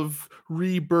of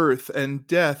rebirth and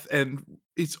death, and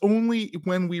it's only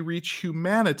when we reach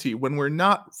humanity, when we're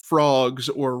not frogs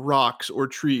or rocks or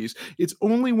trees, it's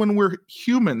only when we're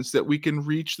humans that we can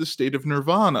reach the state of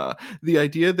nirvana. The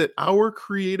idea that our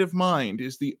creative mind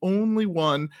is the only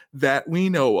one that we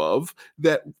know of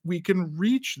that we can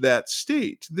reach that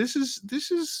state. This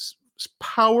is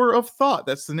power of thought.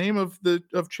 That's the name of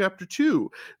chapter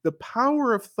 2. The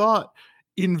power of thought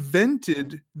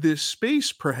invented this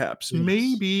space, perhaps. Yes.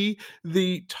 Maybe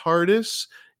the TARDIS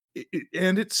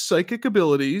and its psychic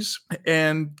abilities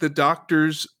and the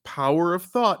Doctor's power of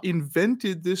thought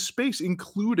invented this space,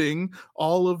 including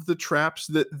all of the traps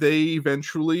that they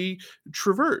eventually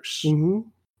traverse.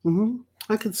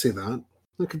 I could see that.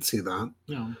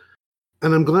 Yeah.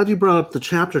 And I'm glad you brought up the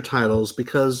chapter titles,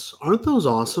 because aren't those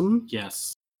awesome?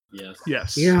 Yes.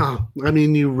 Yeah. I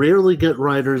mean, you rarely get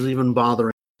writers even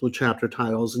bothering with chapter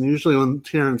titles. And usually when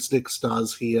Terrence Dicks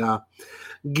does, he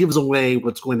gives away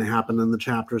what's going to happen in the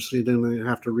chapter, so you don't even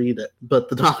have to read it. But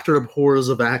The Doctor Abhors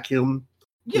a Vacuum,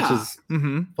 which is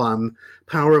fun.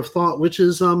 Power of Thought, which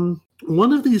is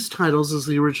one of these titles is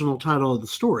the original title of the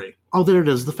story. Oh, there it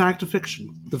is. The Fact of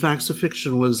Fiction. The Facts of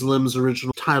Fiction was Lim's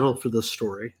original title for this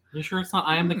story. You sure it's not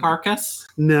I Am the Carcass?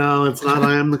 No, it's not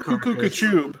I Am the Carcass.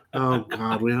 Cuckoo-ca-choob. Oh,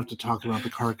 God, we have to talk about the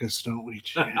carcass, don't we,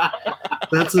 Jay?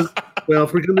 Well,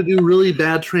 if we're going to do really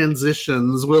bad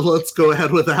transitions, well, let's go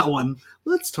ahead with that one.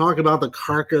 Let's talk about the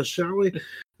carcass, shall we?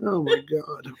 Oh, my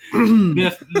God.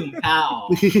 Biff Pow.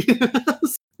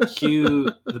 Yes. Cue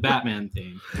the Batman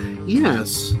theme.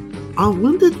 Yes.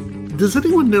 Does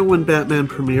anyone know when Batman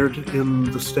premiered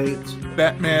in the States?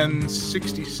 Batman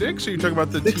 66? Are you talking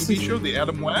about the TV show, the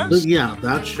Adam West? Yeah,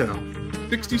 that show.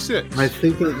 66. I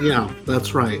think that, yeah,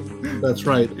 that's right. That's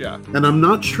right. Yeah. And I'm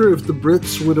not sure if the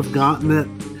Brits would have gotten it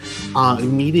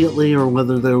immediately or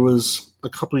whether there was a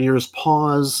couple of years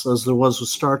pause, as there was with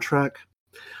Star Trek.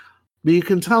 But you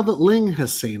can tell that Ling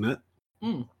has seen it.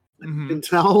 Mm. You can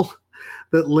tell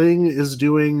that Ling is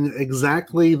doing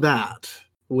exactly that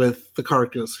with The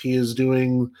Carcass. He is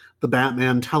doing the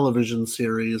Batman television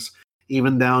series,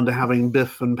 even down to having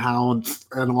Biff and Pound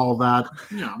and all that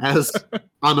as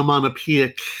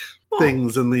onomatopoeic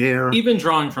things in the air. Even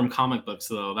drawing from comic books,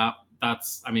 though,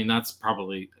 that's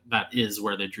probably, that is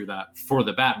where they drew that for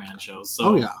the Batman shows.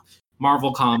 So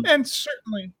Marvel comics. And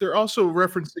certainly they're also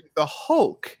referencing the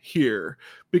Hulk here,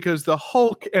 because the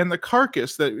Hulk and the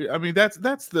Carcass,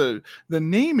 that's the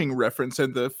naming reference,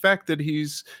 and the fact that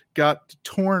he's got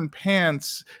torn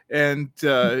pants and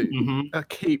a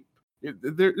cape.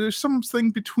 There's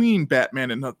something between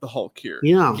Batman and the Hulk here.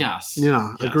 Yeah. Yes.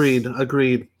 Yeah. Yes.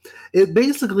 Agreed. It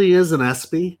basically is an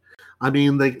Espy. I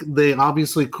mean, they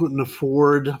obviously couldn't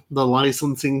afford the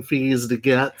licensing fees to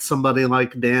get somebody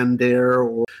like Dan Dare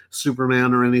or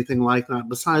Superman or anything like that.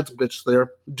 Besides which,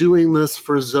 they're doing this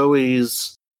for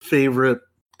Zoe's favorite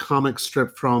comic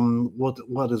strip from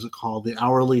what is it called? The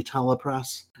Hourly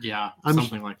Telepress? Yeah,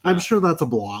 something like that. I'm sure that's a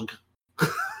blog.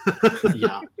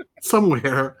 Yeah.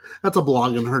 Somewhere. That's a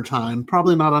blog in her time.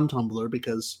 Probably not on Tumblr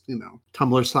because,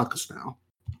 Tumblr sucks now.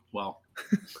 Well,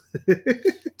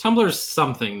 Tumblr's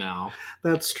something now.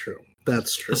 That's true. The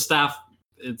staff,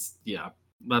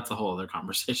 that's a whole other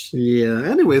conversation. Yeah.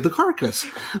 Anyway, The Carcass.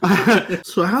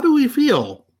 So how do we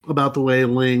feel about the way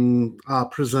Ling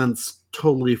presents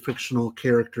totally fictional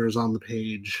characters on the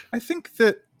page? I think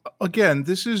that, again,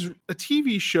 this is a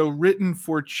TV show written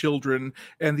for children,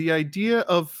 and the idea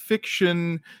of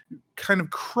fiction kind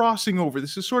of crossing over.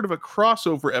 This is sort of a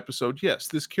crossover episode. Yes,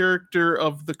 this character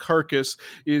of the Carcass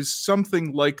is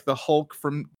something like the Hulk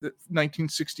from the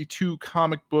 1962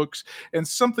 comic books and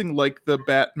something like the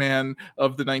Batman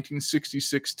of the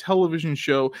 1966 television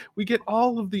show. We get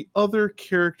all of the other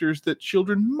characters that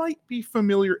children might be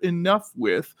familiar enough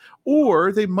with,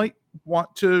 or they might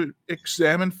want to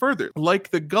examine further, like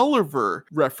the Gulliver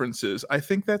references. I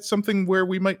think that's something where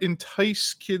we might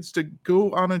entice kids to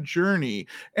go on a journey,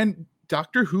 and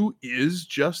Doctor Who is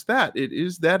just that. It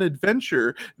is that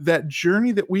adventure, that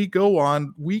journey that we go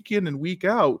on week in and week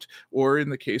out, or in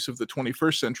the case of the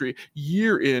 21st century,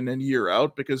 year in and year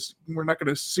out, because we're not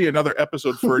going to see another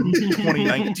episode for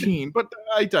 2019, but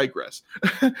I digress.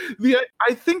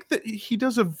 I think that he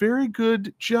does a very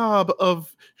good job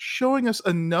of showing us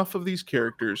enough of these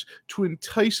characters to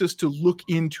entice us to look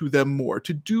into them more,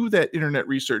 to do that internet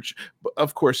research.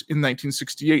 Of course, in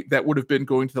 1968, that would have been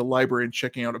going to the library and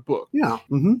checking out a book. Yeah.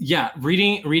 Mm-hmm. Yeah.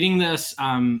 Reading this,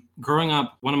 growing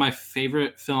up, one of my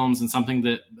favorite films and something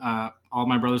that all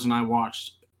my brothers and I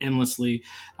watched endlessly.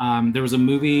 There was a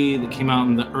movie that came out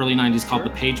in the early 90s called The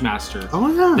Page Master.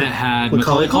 Oh, yeah. That had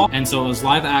Macaulay Culkin. And so it was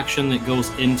live action that goes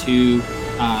into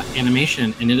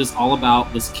animation. And it is all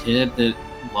about this kid that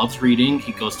loves reading.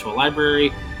 He goes to a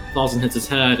library, falls and hits his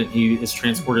head, and he is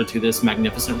transported to this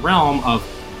magnificent realm of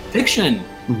fiction.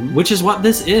 Mm-hmm. Which is what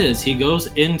this is. He goes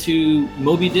into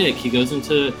Moby Dick. He goes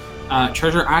into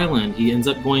Treasure Island. He ends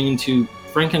up going into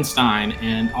Frankenstein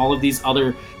and all of these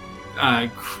other,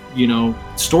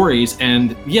 stories.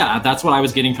 And yeah, that's what I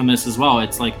was getting from this as well.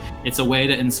 It's like, it's a way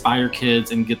to inspire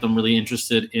kids and get them really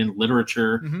interested in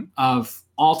literature of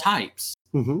all types.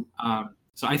 Mm-hmm.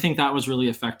 So I think that was really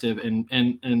effective.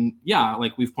 And yeah,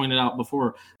 like we've pointed out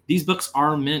before, these books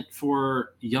are meant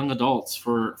for young adults,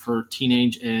 for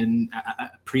teenage and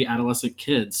pre-adolescent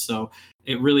kids. So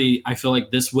it really, I feel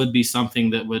like this would be something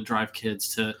that would drive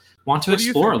kids to want to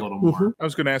explore a little more. Mm-hmm. I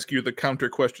was going to ask you the counter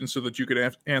question so that you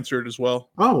could answer it as well.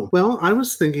 Oh, well, I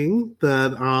was thinking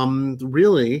that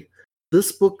really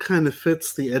this book kind of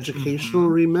fits the educational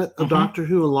remit of Doctor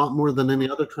Who a lot more than any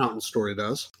other Troughton story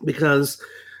does, because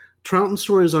Troughton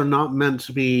stories are not meant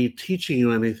to be teaching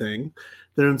you anything.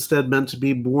 They're instead meant to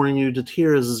be boring you to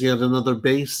tears as yet another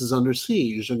base is under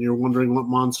siege and you're wondering what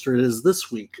monster it is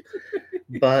this week.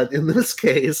 But in this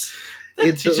case,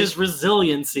 it teaches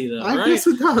resiliency, though, I guess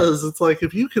it does. It's like,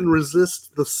 if you can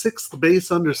resist the 6th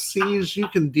base under siege, you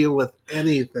can deal with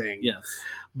anything. Yes.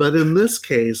 But in this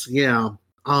case,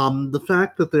 the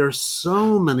fact that there are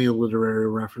so many literary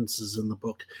references in the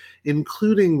book,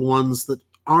 including ones that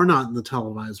are not in the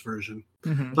televised version,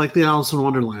 like the Alice in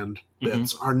Wonderland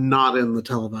bits are not in the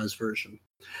televised version.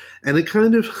 And it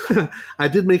kind of, I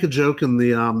did make a joke in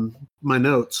the my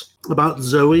notes about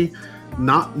Zoe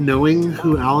not knowing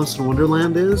who Alice in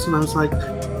Wonderland is, and I was like,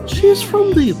 she's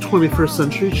from the 21st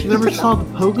century. She never saw the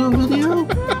Pogo video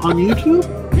on YouTube?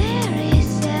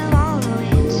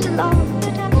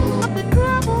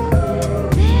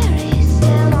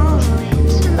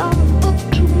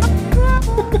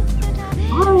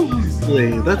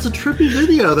 Seriously, that's a trippy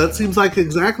video. That seems like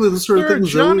exactly the sort of There are thing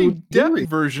Zoe Johnny would be doing. Depp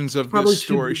versions of Probably this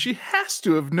story. should- She has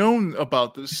to have known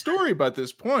about this story by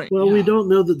this point. Well, we Yeah. don't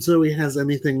know that Zoe has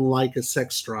anything like a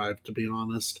sex drive, to be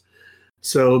honest.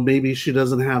 So maybe she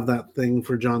doesn't have that thing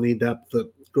for Johnny Depp that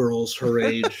girls her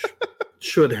age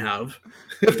should have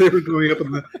if they were growing up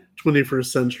in the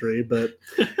 21st century. But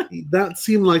that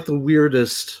seemed like the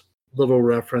weirdest little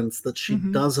reference that she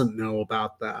Mhm. doesn't know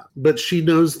about that. But she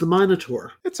knows the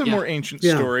Minotaur. It's a Yeah. more ancient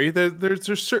Yeah. story.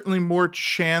 There's certainly more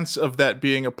chance of that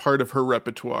being a part of her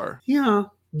repertoire. Yeah.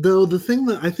 Though the thing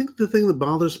that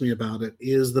bothers me about it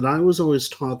is that I was always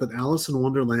taught that Alice in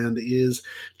Wonderland is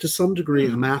to some degree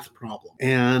a math problem.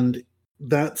 And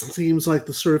that seems like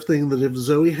the sort of thing that if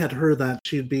Zoe had heard that,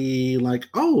 she'd be like,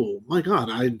 oh my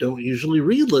God, I don't usually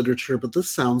read literature, but this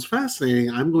sounds fascinating.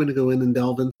 I'm going to go in and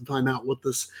delve in and find out what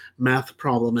this math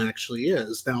problem actually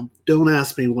is. Now, don't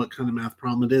ask me what kind of math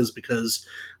problem it is because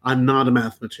I'm not a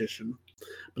mathematician.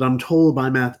 But I'm told by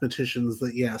mathematicians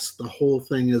that yes, the whole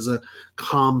thing is a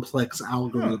complex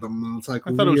algorithm. And it's like,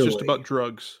 I thought it was just really? about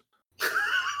drugs.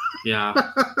 Yeah.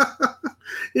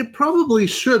 It probably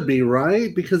should be,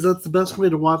 right? Because that's the best way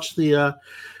to watch the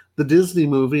Disney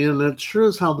movie, and it sure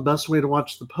is how the best way to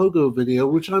watch the Pogo video,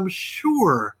 which I'm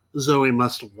sure Zoe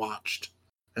must have watched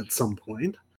at some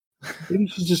point. Maybe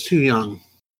she's just too young.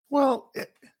 Well,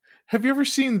 have you ever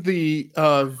seen the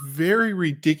very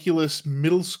ridiculous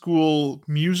middle school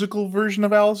musical version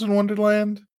of Alice in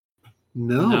Wonderland?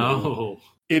 No.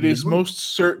 It is No. most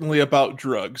certainly about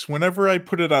drugs. Whenever I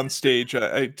put it on stage,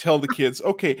 I tell the kids,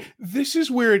 okay, this is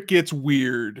where it gets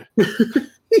weird.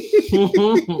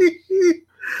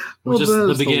 Well, Just the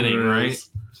that's beginning, hilarious.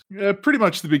 Pretty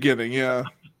much the beginning, yeah.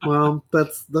 Well,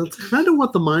 that's kind of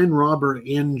what the Mind Robber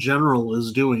in general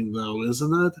is doing, though,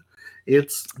 isn't it?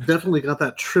 It's definitely got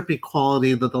that trippy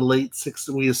quality that the late 60s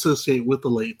we associate with the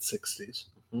late 60s.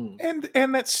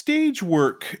 And that stage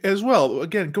work as well.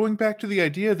 Again, going back to the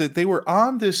idea that they were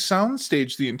on this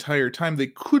soundstage the entire time. They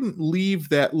couldn't leave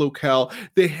that locale.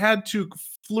 They had to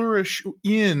flourish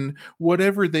in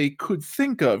whatever they could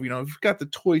think of. You know, we've got the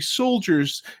toy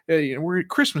soldiers. We're at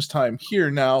Christmas time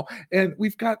here now, and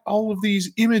we've got all of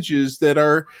these images that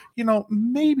are,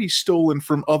 maybe stolen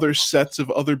from other sets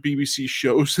of other BBC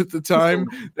shows at the time.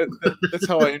 That's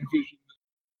how I envision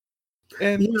it.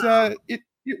 And Yeah.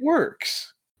 it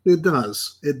works. It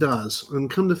does. It does. And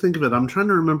come to think of it, I'm trying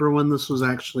to remember when this was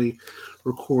actually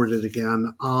recorded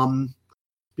again,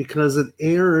 because it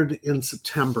aired in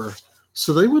September.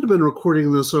 So they would have been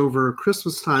recording this over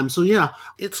Christmas time. So yeah,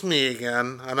 it's me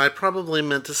again. And I probably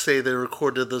meant to say they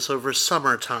recorded this over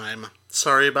summertime.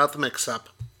 Sorry about the mix-up.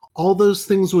 All those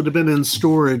things would have been in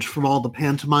storage from all the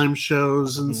pantomime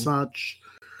shows and such.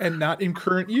 And not in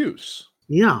current use.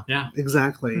 Yeah, Yeah.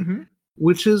 exactly. Mhm.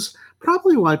 Which is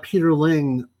probably why Peter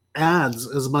Ling adds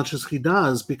as much as he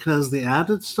does, because the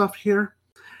added stuff here,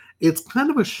 it's kind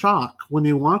of a shock when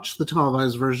you watch the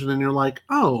televised version and you're like,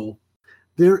 oh,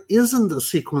 there isn't a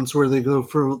sequence where they go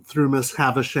through Miss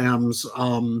Havisham's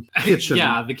kitchen.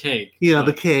 Yeah, the cake. Yeah,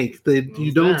 the But cake. You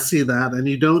was don't there. see that, and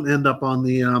you don't end up on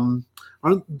the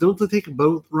don't they take a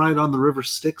boat ride on the River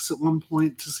Styx at one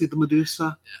point to see the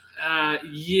Medusa?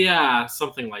 yeah,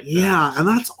 something like that. Yeah, and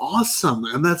that's awesome.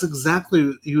 And that's exactly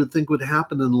what you would think would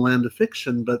happen in the land of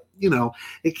fiction. But,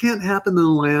 it can't happen in the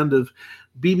land of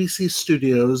BBC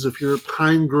Studios if you're at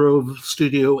Pine Grove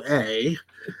Studio A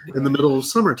in the middle of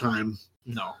summertime.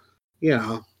 No.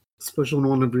 Yeah, especially when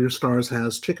one of your stars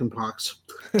has chickenpox.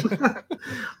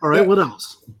 All right, what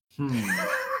else?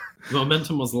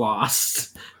 Momentum was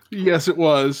lost. Yes, it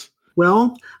was.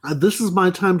 Well, this is my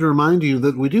time to remind you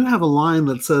that we do have a line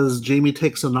that says Jamie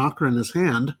takes a knocker in his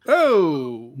hand.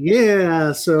 Oh.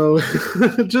 Yeah, so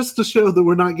just to show that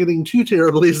we're not getting too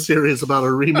terribly serious about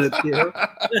a remit here,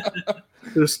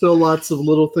 there's still lots of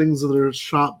little things that are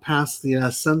shot past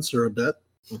the censor a bit.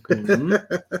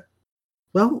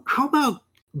 Well, how about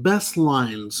best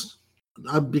lines?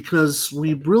 Because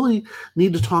we really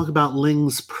need to talk about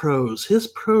Ling's prose. His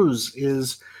prose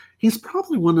he's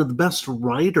probably one of the best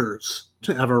writers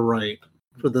to ever write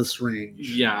for this range.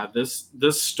 Yeah, this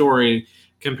story,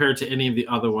 compared to any of the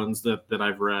other ones that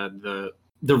I've read,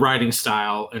 the writing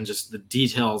style and just the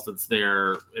details that's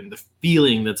there and the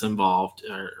feeling that's involved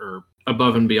are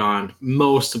above and beyond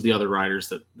most of the other writers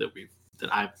that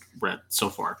I've read so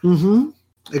far. Mm-hmm.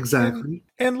 Exactly.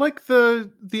 And like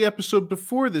the episode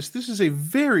before this is a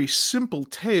very simple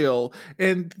tale,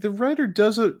 and the writer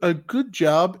does a good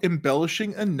job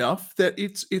embellishing enough that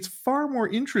it's far more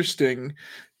interesting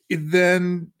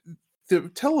than the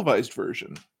televised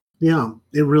version. Yeah,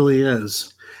 it really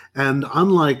is. And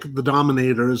unlike The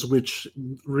Dominators, which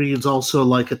reads also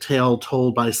like a tale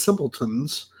told by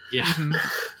simpletons, Yeah.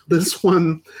 this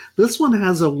one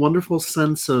has a wonderful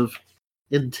sense of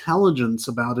intelligence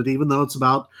about it, even though it's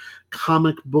about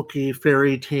comic booky,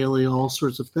 fairy tale all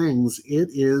sorts of things. It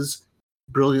is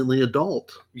brilliantly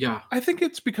adult. Yeah. I think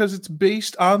it's because it's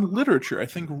based on literature. I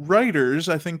think writers,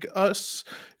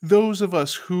 those of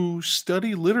us who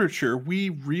study literature, we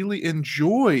really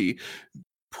enjoy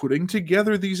putting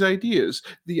together these ideas,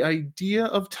 the idea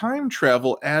of time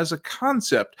travel as a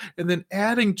concept, and then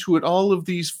adding to it all of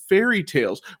these fairy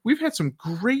tales. We've had some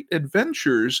great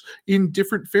adventures in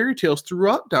different fairy tales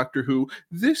throughout Doctor Who.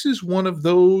 This is one of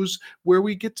those where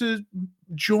we get to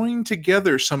join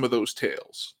together some of those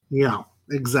tales. Yeah,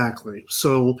 exactly.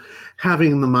 So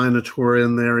having the Minotaur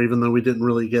in there, even though we didn't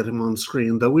really get him on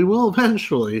screen, though we will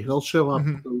eventually, he'll show up,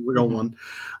 the real one.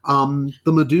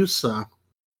 The Medusa.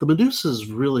 The Medusa is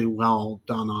really well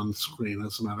done on screen,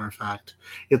 as a matter of fact.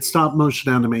 It's stop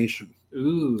motion animation.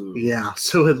 Ooh. Yeah,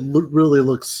 so it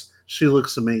really she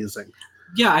looks amazing.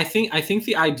 Yeah, I think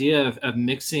the idea of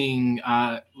mixing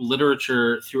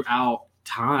literature throughout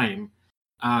time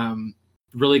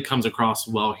really comes across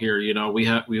well here. You know, we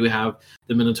have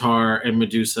the Minotaur and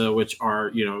Medusa, which are,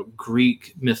 you know,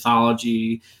 Greek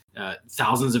mythology,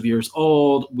 thousands of years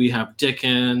old. We have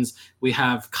Dickens. We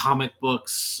have comic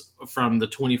books from the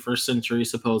 21st century,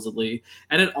 supposedly,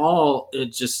 and it all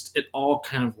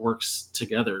kind of works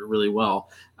together really well.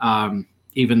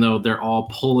 Even though they're all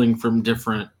pulling from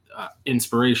different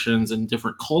inspirations and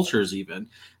different cultures, even.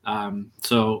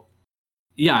 So,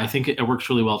 yeah, I think it works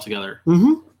really well together.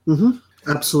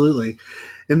 Absolutely.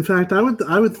 In fact, I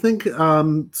would think,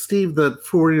 Steve, that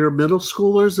for your middle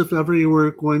schoolers, if ever you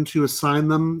were going to assign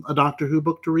them a Doctor Who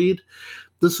book to read,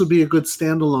 this would be a good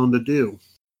standalone to do.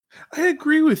 I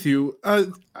agree with you.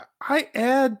 I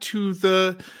add to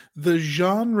the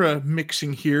genre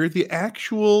mixing here the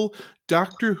actual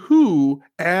Doctor Who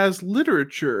as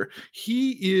literature.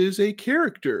 He is a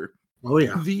character. Oh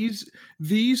yeah.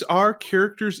 These are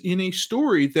characters in a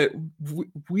story that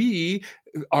we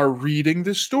are reading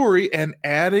the story and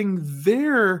adding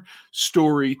their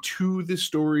story to the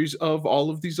stories of all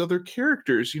of these other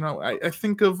characters. You know, I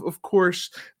think of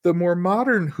course, the more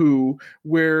modern Who,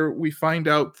 where we find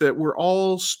out that we're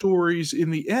all stories in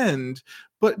the end,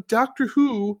 but Doctor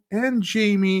Who and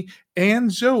Jamie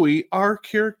and Zoe are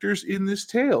characters in this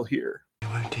tale here. You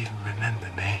won't even remember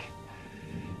me.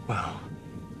 Well,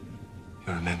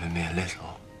 you'll remember me a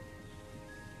little.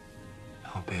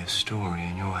 I'll be a story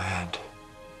in your head.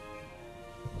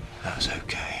 That's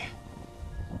okay.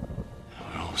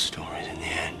 We're all stories in the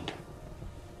end.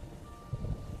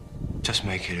 Just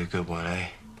make it a good one, eh?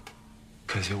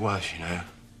 Because it was, you know.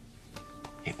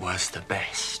 It was the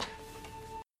best.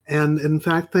 And in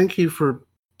fact, thank you for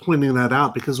pointing that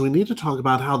out, because we need to talk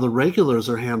about how the regulars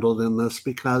are handled in this,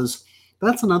 because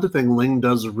that's another thing Ling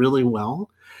does really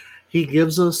well. He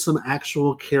gives us some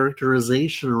actual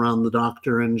characterization around the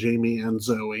Doctor and Jamie and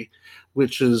Zoe,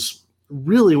 which is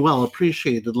really well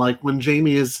appreciated. Like when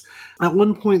Jamie is, at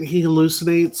one point he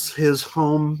hallucinates his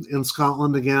home in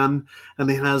Scotland again, and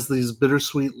he has these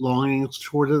bittersweet longings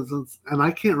toward it. And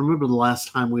I can't remember the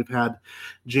last time we've had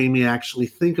Jamie actually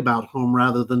think about home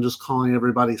rather than just calling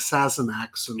everybody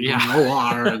Sassenachs and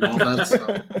OR and all that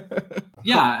stuff.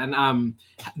 Yeah, and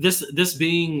this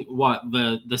being what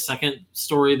the second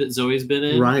story that Zoe's been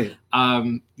in, right?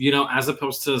 You know, as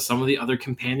opposed to some of the other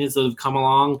companions that have come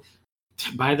along,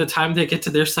 by the time they get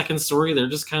to their second story, they're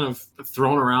just kind of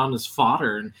thrown around as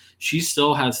fodder, and she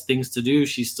still has things to do.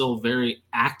 She's still very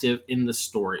active in the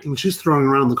story, and she's throwing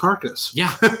around the carcass.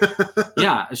 Yeah,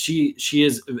 yeah. She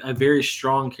is a very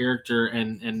strong character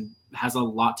and has a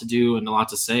lot to do and a lot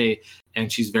to say,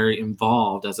 and she's very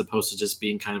involved, as opposed to just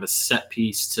being kind of a set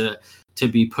piece to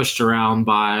be pushed around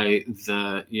by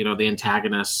the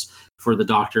antagonists for the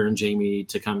Doctor and Jamie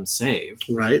to come save.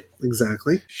 Right,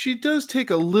 exactly. She does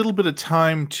take a little bit of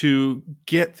time to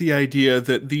get the idea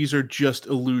that these are just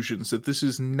illusions, that this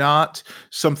is not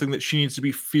something that she needs to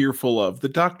be fearful of. The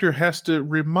Doctor has to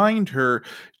remind her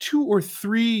 2 or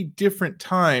 3 different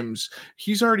times.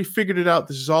 He's already figured it out.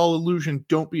 This is all illusion.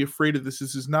 Don't be afraid of this.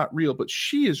 This is not real. But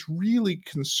she is really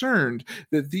concerned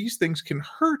that these things can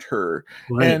hurt her.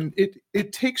 Right. And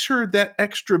it takes her that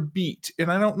extra beat.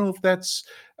 And I don't know if that's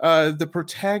the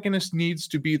protagonist needs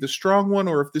to be the strong one,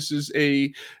 or if this is a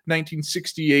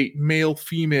 1968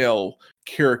 male-female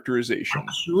characterization.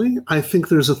 Actually, I think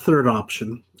there's a third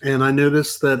option. And I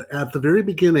noticed that at the very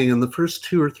beginning, in the first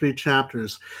 2 or 3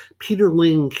 chapters, Peter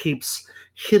Ling keeps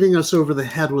hitting us over the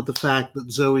head with the fact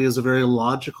that Zoe is a very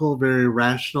logical, very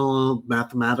rational,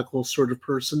 mathematical sort of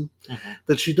person,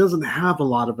 that she doesn't have a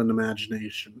lot of an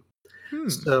imagination.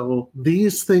 So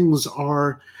these things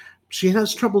are, she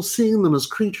has trouble seeing them as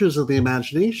creatures of the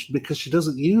imagination because she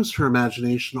doesn't use her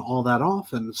imagination all that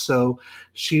often. So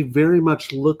she very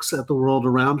much looks at the world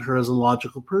around her as a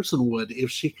logical person would.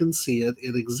 If she can see it,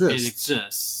 it exists. It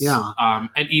exists. Yeah.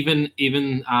 And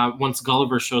even once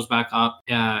Gulliver shows back up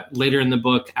later in the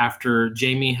book, after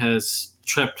Jamie has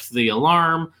tripped the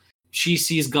alarm, she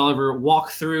sees Gulliver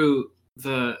walk through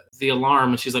the alarm,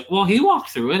 and she's like, well, he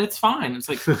walked through it, it's fine. It's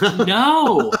like,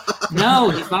 no,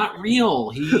 he's not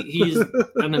real. He's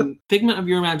a figment of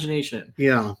your imagination.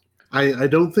 Yeah. I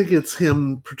don't think it's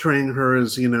him portraying her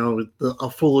as, a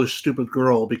foolish, stupid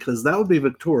girl, because that would be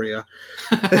Victoria.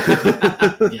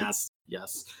 Yes.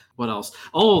 What else?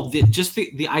 Oh,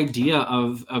 the idea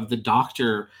of the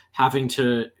Doctor having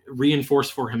to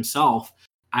reinforce for himself.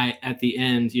 At the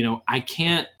end, I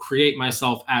can't create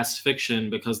myself as fiction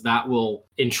because that will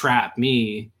entrap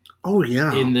me. Oh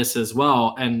yeah. In this as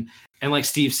well, and like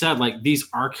Steve said, like these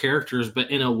are characters,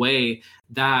 but in a way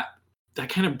that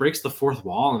kind of breaks the fourth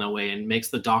wall in a way and makes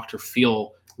the Doctor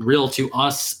feel real to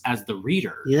us as the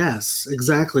reader. Yes,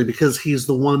 exactly, because he's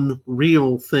the one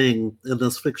real thing in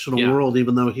this fictional world,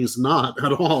 even though he's not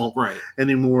at all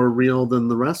any more real than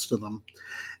the rest of them.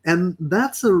 And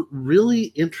that's a really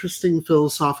interesting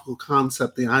philosophical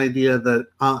concept, the idea that,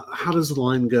 how does the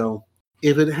line go?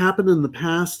 If it happened in the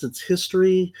past, it's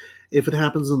history. If it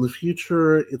happens in the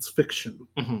future, it's fiction.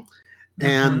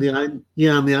 And the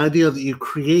idea that you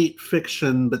create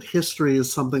fiction, but history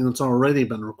is something that's already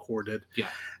been recorded. Yeah.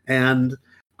 And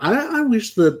I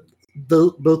wish that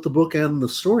both the book and the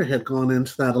story had gone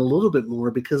into that a little bit more,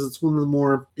 because it's one of the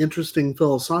more interesting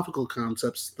philosophical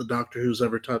concepts the Doctor Who's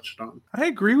ever touched on. I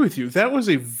agree with you. That was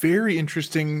a very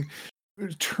interesting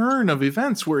turn of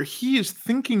events where he is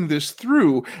thinking this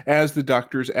through, as the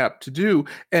Doctor is apt to do,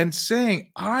 and saying,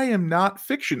 I am not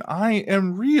fiction, I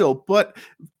am real. But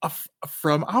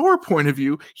from our point of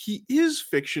view, he is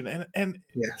fiction, and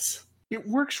yes, it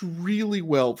works really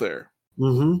well there.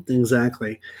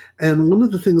 Exactly. And one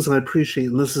of the things I appreciate,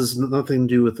 and this has nothing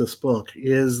to do with this book,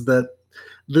 is that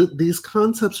these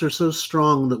concepts are so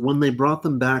strong that when they brought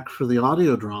them back for the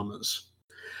audio dramas,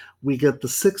 we get the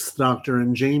sixth Doctor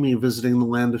and Jamie visiting the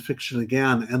land of fiction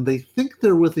again, and they think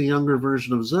they're with a younger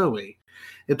version of Zoe.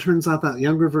 It turns out that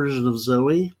younger version of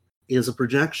Zoe is a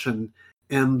projection,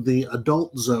 and the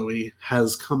adult Zoe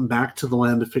has come back to the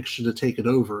land of fiction to take it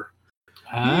over.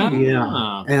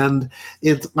 Yeah, and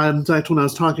it's, in fact, when I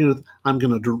was talking with, I'm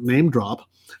going to name drop,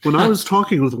 when I was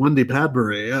talking with Wendy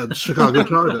Padbury at Chicago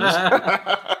TARDIS,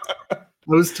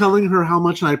 I was telling her how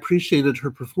much I appreciated her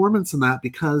performance in that,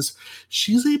 because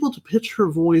she's able to pitch her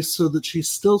voice so that she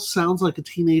still sounds like a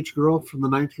teenage girl from the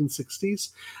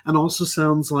 1960s and also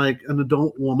sounds like an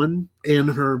adult woman in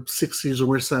her 60s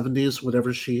or 70s,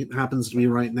 whatever she happens to be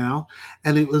right now.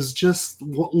 And it was just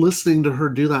listening to her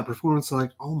do that performance,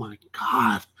 like, oh my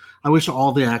God, I wish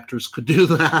all the actors could do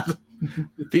that.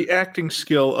 The acting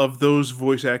skill of those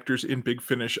voice actors in Big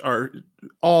Finish are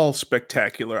all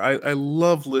spectacular. I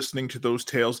love listening to those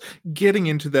tales, getting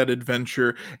into that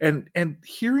adventure, and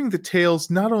hearing the tales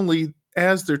not only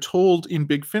as they're told in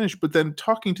Big Finish, but then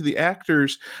talking to the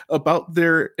actors about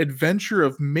their adventure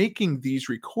of making these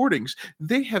recordings.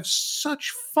 They have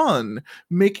such fun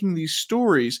making these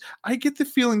stories. I get the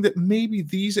feeling that maybe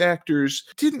these actors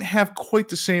didn't have quite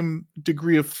the same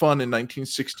degree of fun in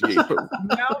 1968, but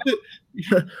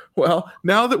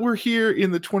now that we're here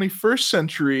in the 21st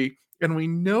century and we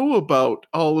know about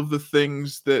all of the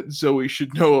things that Zoe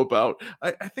should know about,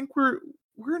 I think we're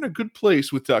in a good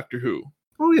place with Doctor Who.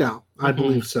 Oh, yeah, I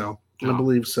believe so. I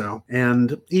believe so.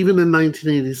 And even in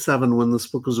 1987, when this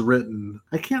book was written,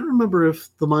 I can't remember if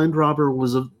The Mind Robber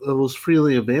was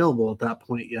freely available at that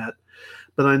point yet,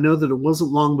 but I know that it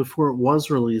wasn't long before it was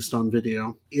released on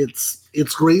video.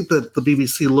 It's great that the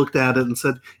BBC looked at it and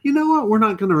said, you know what, we're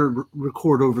not going to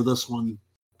record over this one.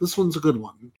 This one's a good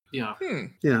one. Yeah.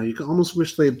 Yeah, you can almost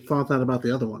wish they'd thought that about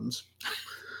the other ones.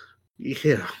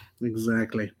 Yeah,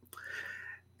 exactly.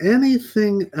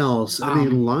 Anything else? Any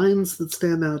lines that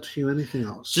stand out to you? Anything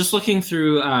else? Just looking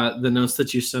through the notes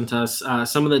that you sent us,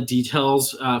 some of the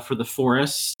details for the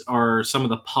forest are some of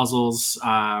the puzzles.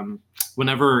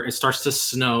 Whenever it starts to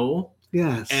snow,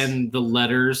 yes, and the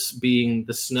letters being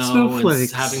the snow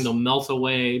snowflakes, and having them melt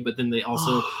away, but then they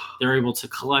also they're able to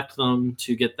collect them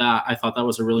to get that. I thought that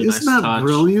was a really nice touch. Isn't that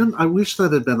brilliant? I wish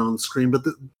that had been on screen, but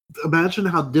imagine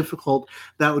how difficult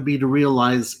that would be to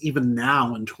realize even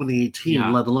now in 2018,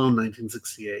 let alone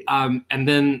 1968. And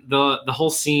then the whole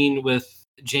scene with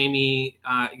Jamie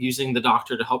using the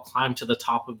Doctor to help climb to the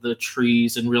top of the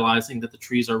trees and realizing that the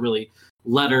trees are really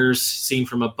letters seen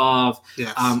from above.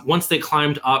 Yes. Once they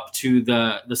climbed up to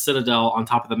the citadel on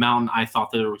top of the mountain, I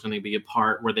thought there was going to be a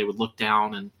part where they would look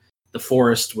down and the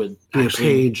forest would Be a actually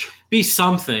page. be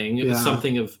something, Yeah.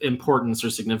 something of importance or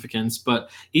significance. But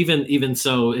even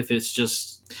so, if it's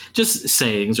just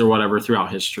sayings or whatever throughout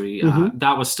history,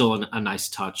 that was still a nice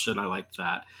touch, and I liked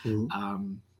that.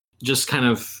 Just kind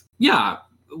of,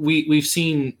 we've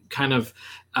seen kind of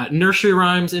nursery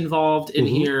rhymes involved in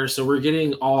here, so we're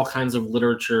getting all kinds of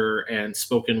literature and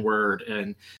spoken word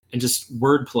and just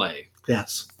wordplay.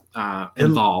 Yes.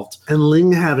 Involved. And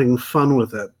Ling having fun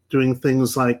with it, doing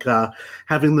things like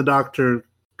having the Doctor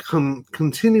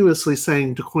continuously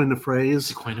saying to coin a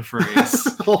phrase.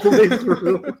 All the way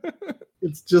through.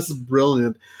 It's just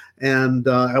brilliant. And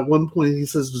at one point he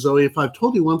says to Zoe, if I've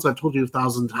told you once, I've told you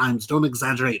 1,000 times. Don't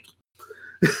exaggerate.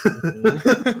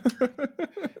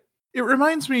 It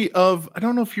reminds me of, I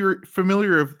don't know if you're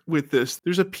familiar with this,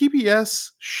 there's a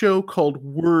PBS show called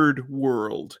Word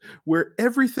World, where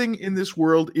everything in this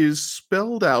world is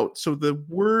spelled out. So the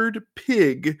word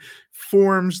pig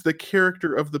forms the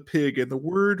character of the pig, and the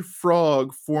word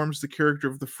frog forms the character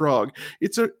of the frog.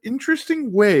 It's an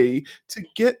interesting way to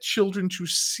get children to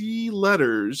see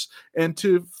letters and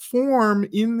to form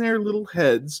in their little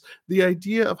heads the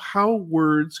idea of how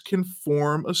words can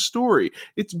form a story.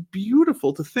 It's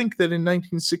beautiful to think that in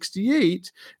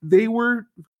 1968, they were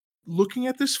looking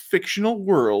at this fictional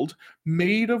world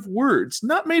made of words,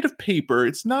 not made of paper.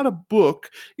 It's not a book.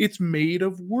 It's made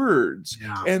of words.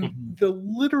 Yeah. And the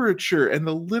literature and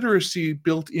the literacy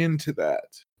built into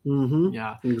that.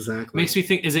 Yeah, exactly. Makes me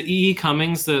think, is it E.E.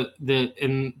 Cummings that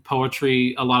in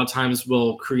poetry a lot of times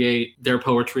will create their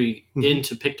poetry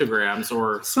into pictograms,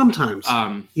 or sometimes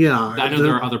I know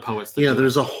there are other poets that do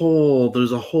there's a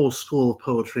whole school of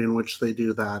poetry in which they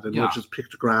do that, and which is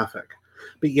pictographic.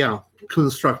 But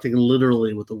constructing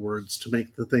literally with the words to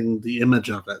make the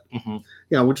image of it.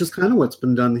 Which is kind of what's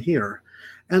been done here.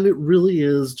 And it really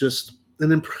is just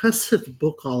an impressive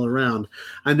book all around.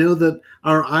 I know that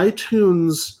our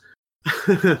iTunes,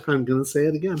 I'm going to say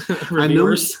it again.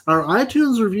 Reviewers. I know our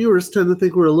iTunes reviewers tend to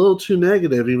think we're a little too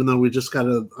negative, even though we just got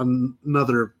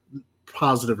another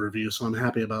positive review, so I'm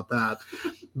happy about that.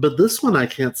 But this one I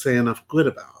can't say enough good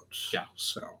about. Yeah.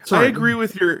 So I agree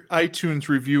with your iTunes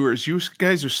reviewers. You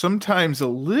guys are sometimes a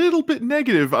little bit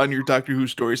negative on your Doctor Who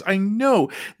stories. I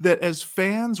know that as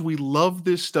fans, we love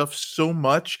this stuff so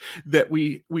much that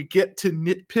we get to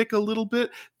nitpick a little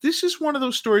bit. This is one of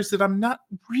those stories that I'm not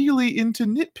really into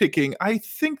nitpicking. I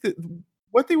think that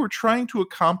what they were trying to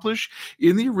accomplish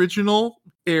in the original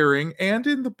airing and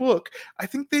in the book, I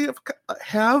think they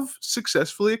have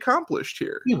successfully accomplished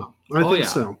here. Yeah, I think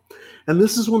so. And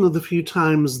this is one of the few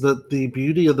times that the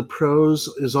beauty of the prose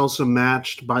is also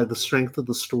matched by the strength of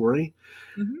the story.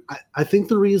 I think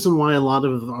the reason why a lot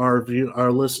of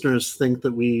our listeners think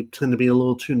that we tend to be a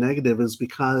little too negative is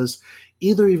because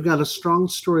either you've got a strong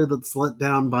story that's let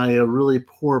down by a really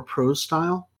poor prose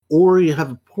style, or you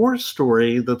have a poor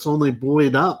story that's only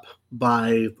buoyed up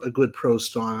by a good prose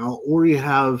style, or you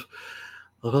have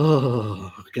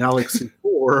Galaxy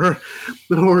 4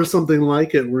 or something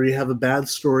like it, where you have a bad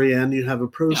story and you have a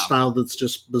prose style that's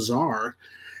just bizarre.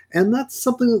 And that's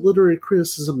something that literary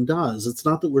criticism does. It's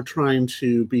not that we're trying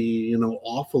to be,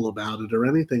 awful about it or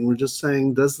anything. We're just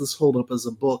saying, does this hold up as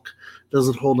a book? Does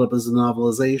it hold up as a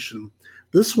novelization?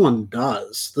 This one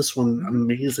does. This one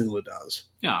amazingly does.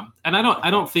 Yeah, and I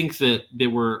don't think that they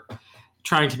were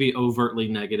trying to be overtly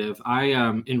negative.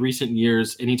 In recent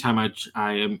years, anytime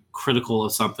I am critical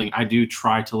of something, I do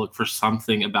try to look for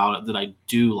something about it that I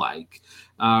do like,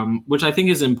 which I think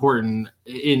is important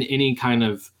in any kind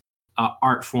of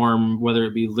art form, whether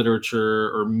it be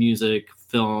literature or music,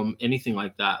 film, anything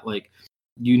like that. Like,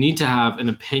 you need to have an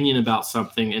opinion about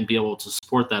something and be able to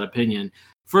support that opinion,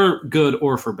 for good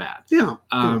or for bad. Yeah,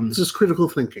 it's just critical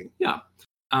thinking. Yeah.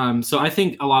 So I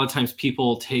think a lot of times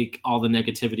people take all the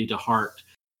negativity to heart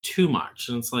too much.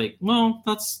 And it's like, well,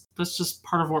 that's just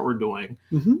part of what we're doing.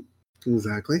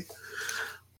 Exactly.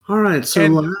 All right. So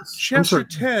and chapter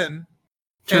 10.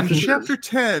 Chapter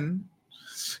 10.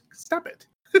 Stop it.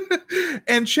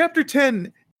 And chapter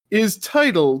 10 is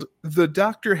titled "The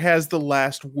Doctor Has the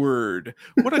Last Word."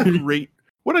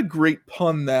 What a great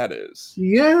pun that is.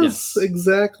 Yes,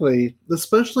 exactly.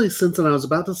 Especially since, and I was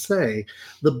about to say,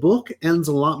 the book ends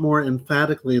a lot more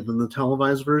emphatically than the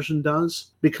televised version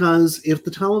does. Because if the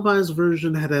televised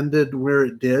version had ended where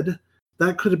it did,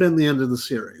 that could have been the end of the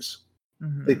series.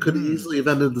 They could easily have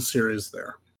ended the series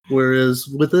there. Whereas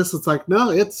with this, it's like,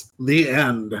 no, it's the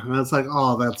end. And it's like,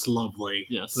 oh, that's lovely.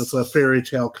 Yes. That's a fairy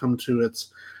tale come to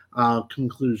its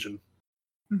conclusion,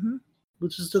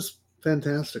 which is just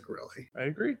fantastic, really. I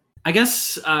agree. I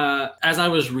guess as I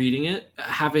was reading it,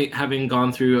 having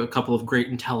gone through a couple of great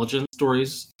intelligence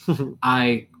stories,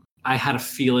 I had a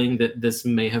feeling that this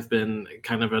may have been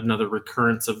kind of another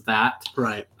recurrence of that.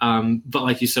 Right. But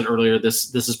like you said earlier,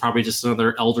 this is probably just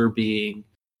another elder being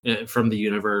from the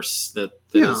universe that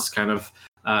has kind of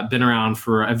been around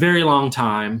for a very long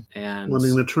time and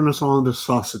wanting to turn us all into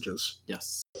sausages.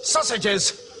 Yes.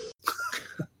 Sausages!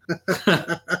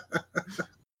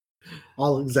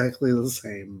 All exactly the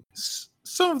same.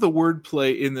 Some of the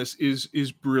wordplay in this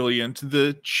is brilliant.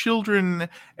 The children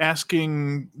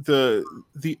asking the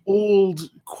old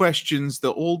questions,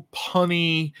 the old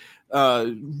punny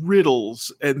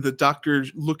riddles, and the doctor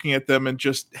looking at them and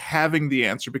just having the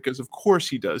answer because of course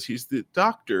he does. He's the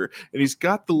doctor and he's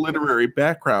got the literary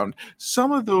background.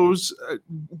 Some of those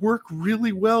work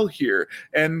really well here,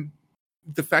 and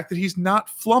the fact that he's not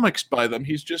flummoxed by them,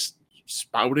 he's just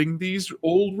spouting these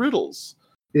old riddles.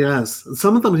 Yes,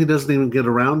 some of them he doesn't even get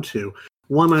around to.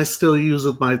 One I still use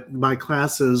with my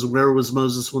classes, where was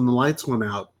Moses when the lights went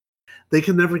out? They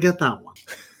can never get that one.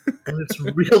 And it's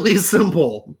really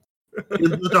simple.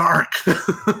 In the dark,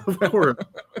 of course.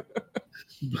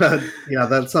 But yeah,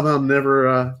 that somehow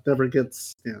never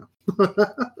gets,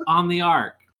 On the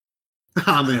ark.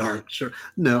 On the ark, sure.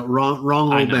 No,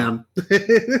 wrong old man.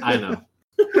 I know.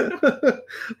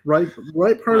 right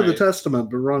part of the testament,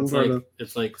 but wrong it's part like, of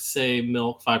it's like say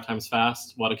milk 5 times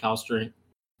fast, what a cow's drink.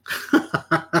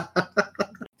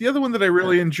 The other one that I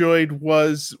really enjoyed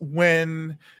was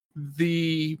when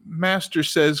the master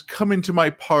says, "Come into my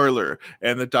parlor,"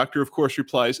 and the doctor of course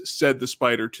replies, "Said the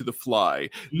spider to the fly."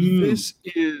 This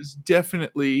is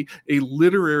definitely a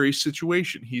literary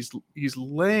situation. He's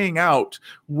laying out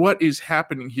what is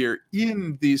happening here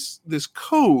in this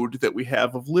code that we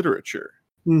have of literature.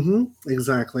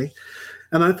 Exactly.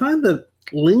 And I find that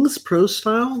Ling's prose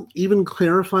style even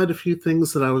clarified a few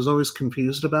things that I was always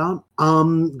confused about.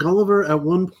 Gulliver at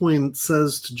one point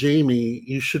says to Jamie,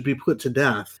 "You should be put to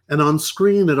death." And on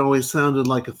screen, it always sounded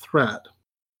like a threat.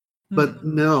 But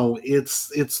no, it's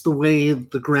the way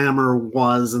the grammar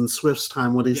was in Swift's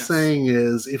time. What he's saying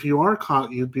is, if you are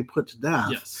caught, you'd be put to death.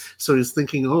 Yes. So he's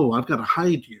thinking, oh, I've got to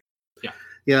hide you. Yeah.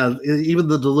 Yeah, even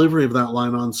the delivery of that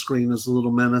line on screen is a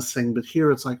little menacing, but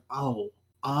here it's like,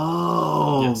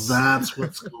 that's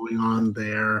what's going on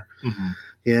there.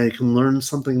 Yeah, you can learn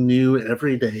something new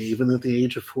every day, even at the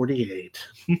age of 48.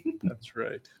 That's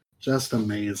right. Just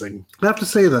amazing. I have to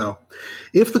say, though,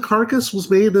 if the carcass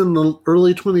was made in the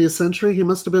early 20th century, he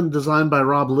must have been designed by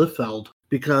Rob Liefeld,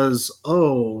 because,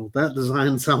 that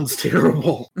design sounds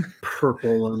terrible.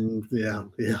 Purple and, yeah.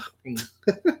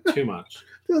 Too much.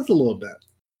 Just a little bit.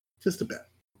 Just a bit.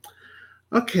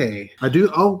 Okay. I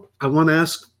want to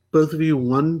ask both of you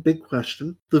one big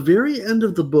question. The very end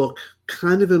of the book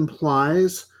kind of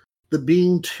implies that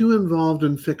being too involved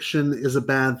in fiction is a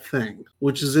bad thing,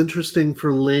 which is interesting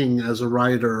for Ling as a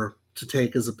writer to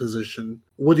take as a position.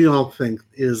 What do you all think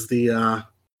is the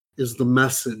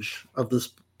message of this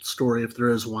story, if there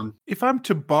is one? If I'm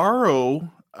to borrow,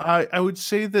 I would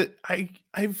say that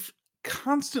I've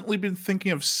constantly been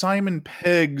thinking of Simon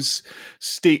Pegg's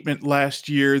statement last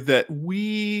year that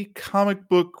we comic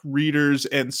book readers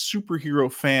and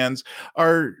superhero fans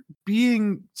are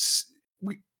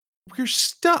we're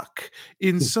stuck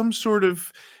in some sort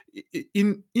of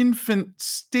infant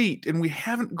state, and we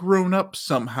haven't grown up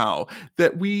somehow,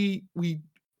 that we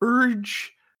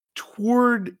urge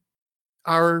toward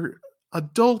our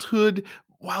adulthood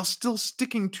while still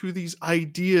sticking to these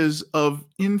ideas of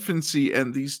infancy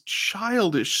and these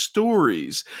childish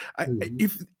stories.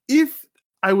 If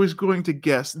I was going to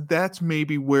guess, that's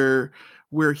maybe where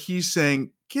he's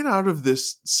saying, get out of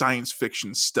this science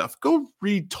fiction stuff. Go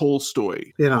read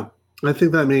Tolstoy. Yeah, I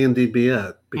think that may indeed be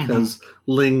it, because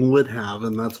Ling would have,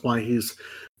 and that's why he's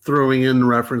throwing in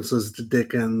references to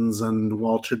Dickens and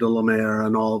Walter de la Mare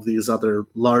and all of these other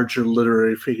larger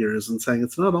literary figures and saying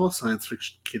it's not all science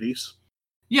fiction, kiddies.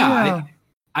 Yeah.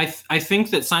 I think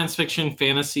that science fiction,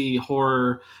 fantasy,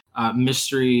 horror,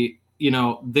 mystery,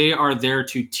 they are there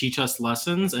to teach us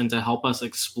lessons and to help us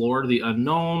explore the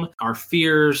unknown, our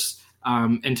fears,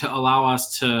 and to allow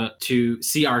us to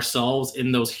see ourselves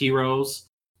in those heroes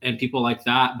and people like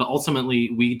that. But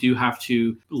ultimately, we do have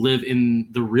to live in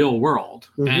the real world.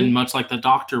 And much like the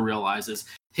Doctor realizes,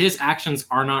 his actions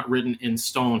are not written in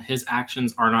stone. His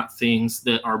actions are not things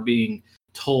that are being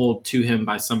told to him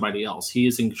by somebody else. He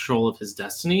is in control of his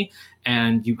destiny,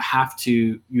 and you have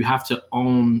to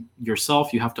own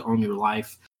yourself. You have to own your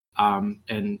life.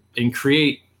 and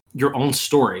create your own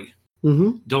story.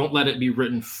 Mm-hmm. Don't let it be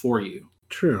written for you.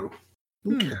 True.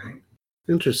 Okay.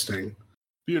 Interesting.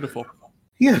 Beautiful.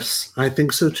 Yes, I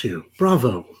think so too.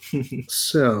 Bravo.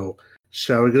 So,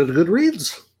 shall we go to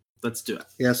Goodreads? Let's do it.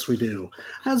 Yes, we do.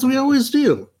 As we always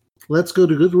do. Let's go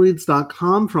to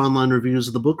goodreads.com for online reviews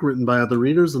of the book written by other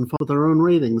readers and follow with our own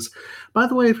ratings. By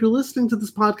the way, if you're listening to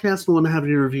this podcast and want to have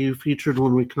your review featured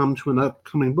when we come to an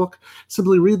upcoming book,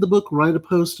 simply read the book, write a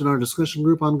post in our discussion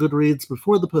group on Goodreads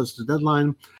before the posted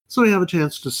deadline, so we have a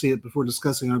chance to see it before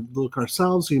discussing our book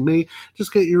ourselves. You may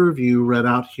just get your review read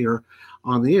out here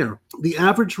on the air. The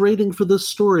average rating for this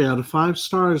story out of 5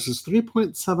 stars is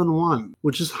 3.71,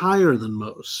 which is higher than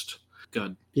most.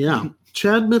 Good. Yeah.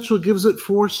 Chad Mitchell gives it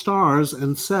 4 stars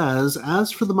and says,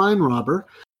 as for The Mind Robber,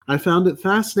 I found it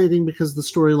fascinating because the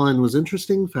storyline was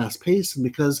interesting, fast-paced, and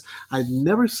because I'd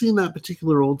never seen that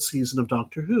particular old season of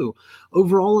Doctor Who.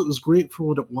 Overall, it was great for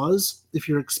what it was. If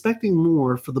you're expecting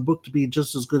more for the book to be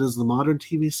just as good as the modern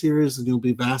TV series, then you'll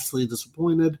be vastly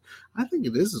disappointed. I think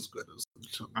it is as good as the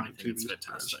TV it's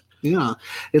fantastic. Yeah,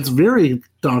 it's very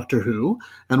Doctor Who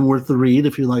and worth the read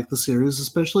if you like the series,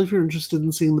 especially if you're interested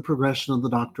in seeing the progression of the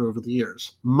Doctor over the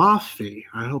years. Mafi,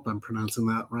 I hope I'm pronouncing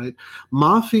that right.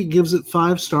 Mafi gives it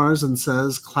 5 stars and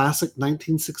says, classic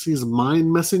 1960s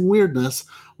mind-messing weirdness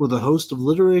with a host of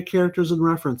literary characters and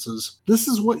references. This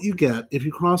is what you get if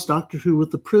you cross Doctor Who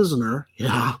with The Prisoner,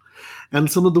 and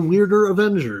some of the weirder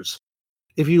Avengers.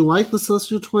 If you like The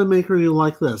Celestial Toymaker, you'll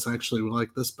like this. Actually, we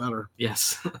like this better.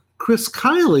 Yes. Chris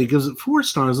Kiley gives it 4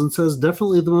 stars and says,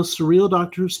 definitely the most surreal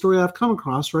Doctor Who story I've come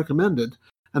across, recommended.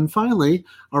 And finally,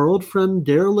 our old friend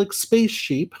Derelict Space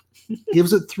Sheep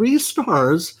gives it 3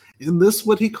 stars in this,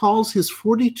 what he calls his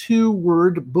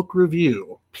 42-word book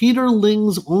review. Peter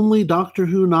Ling's only Doctor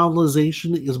Who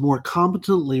novelization is more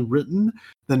competently written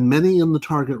than many in the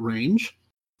target range.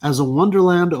 As a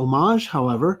Wonderland homage,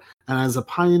 however, and as a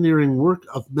pioneering work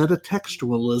of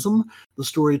metatextualism, the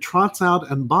story trots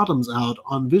out and bottoms out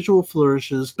on visual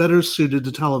flourishes better suited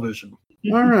to television.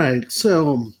 All right,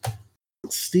 so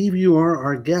Steve, you are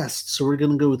our guest, so we're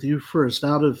going to go with you first.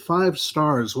 Out of 5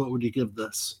 stars, what would you give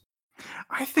this?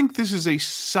 I think this is a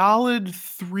solid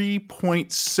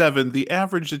 3.7, the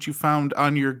average that you found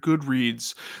on your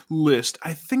Goodreads list.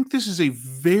 I think this is a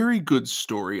very good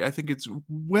story. I think it's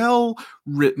well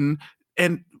written,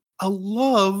 and a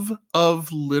love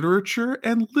of literature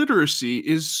and literacy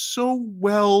is so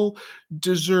well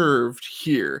deserved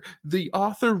here. The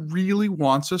author really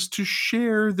wants us to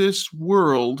share this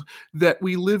world that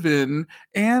we live in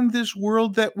and this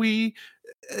world that we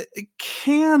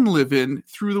can live in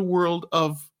through the world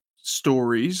of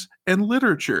stories and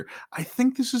literature. I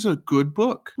think this is a good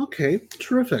book. Okay,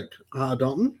 terrific.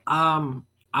 Dalton?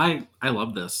 I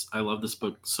love this. I love this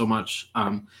book so much.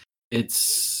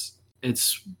 It's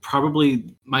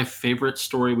probably my favorite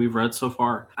story we've read so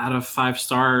far. Out of 5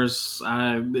 stars,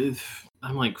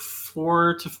 I'm like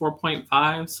 4 to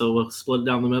 4.5, so we'll split it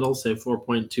down the middle, say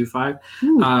 4.25.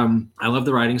 I love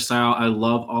the writing style. I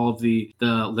love all of the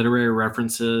literary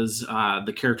references,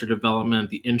 the character development,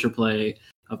 the interplay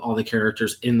of all the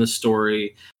characters in the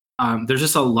story. There's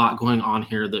just a lot going on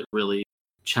here that really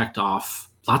checked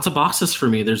off lots of boxes for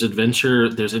me. There's adventure,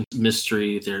 there's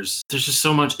mystery, there's just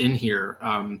so much in here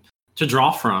to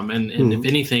draw from, and if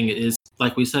anything, it is,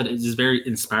 like we said, it is very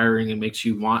inspiring and makes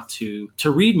you want to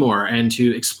read more and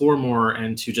to explore more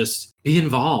and to just be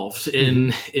involved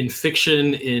in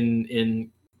fiction, in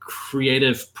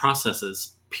creative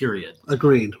processes, period.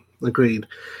 Agreed.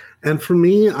 And for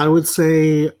me, I would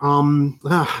say,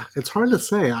 it's hard to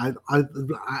say. I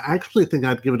actually think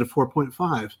I'd give it a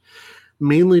 4.5,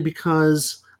 mainly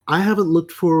because I haven't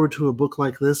looked forward to a book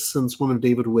like this since one of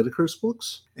David Whitaker's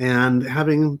books, and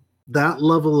having that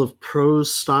level of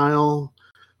prose style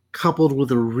coupled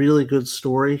with a really good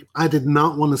story, I did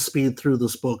not want to speed through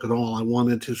this book at all. I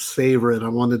wanted to savor it. I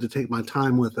wanted to take my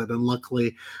time with it, and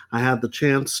luckily I had the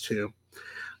chance to.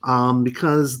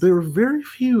 Because there are very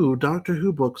few Doctor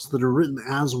Who books that are written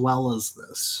as well as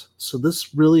this. So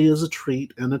this really is a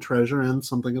treat and a treasure and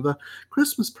something of a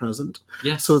Christmas present.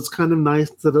 Yes. So it's kind of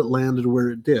nice that it landed where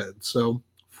it did. So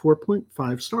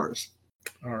 4.5 stars.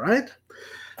 All right.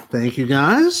 Thank you,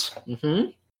 guys.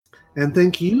 And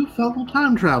thank you, fellow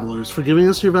time travelers, for giving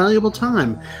us your valuable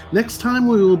time. Next time,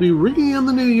 we will be ringing in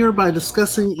the new year by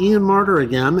discussing Ian Marter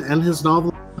again and his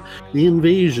novel, The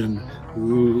Invasion.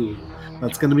 Ooh.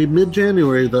 That's going to be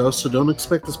mid-January, though, so don't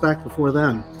expect us back before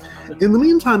then. In the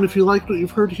meantime, if you liked what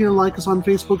you've heard here, like us on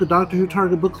Facebook at Doctor Who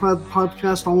Target Book Club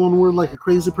Podcast, all one word, like a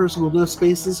crazy person with no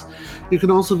spaces. You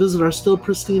can also visit our still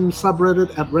pristine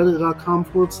subreddit at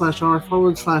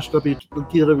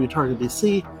reddit.com/r/DW Target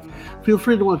BC. Feel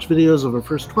free to watch videos of our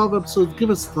first 12 episodes. Give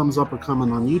us a thumbs up or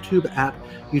comment on YouTube at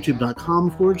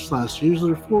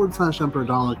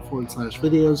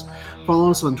youtube.com/user/Emperor/videos.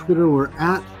 Follow us on Twitter. We're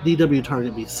at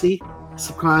DWTargetBC.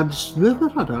 Subscribe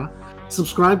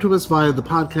to us via the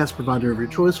podcast provider of your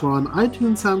choice. We're on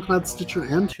iTunes, SoundCloud, Stitcher,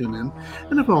 and TuneIn.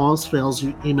 And if all else fails,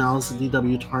 you email us at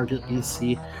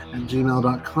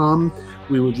dwtargetbc@gmail.com.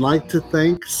 We would like to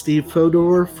thank Steve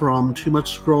Fodor from Too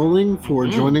Much Scrolling for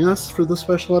joining us for this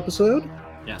special episode.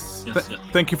 Yes.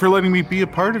 Thank you for letting me be a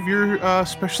part of your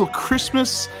special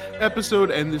Christmas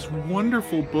episode and this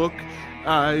wonderful book.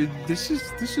 This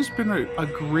has been a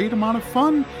great amount of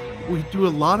fun. We do a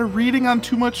lot of reading on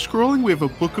Too Much Scrolling. We have a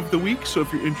book of the week, so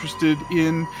if you're interested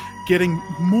in getting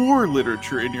more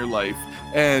literature in your life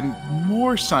and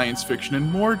more science fiction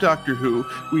and more Doctor Who,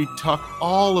 we talk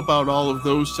all about all of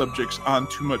those subjects on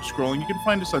Too Much Scrolling. You can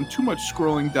find us on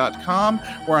TooMuchScrolling.com.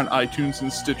 We're on iTunes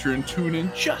and Stitcher and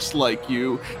TuneIn, just like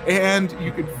you. And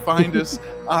you can find us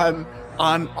on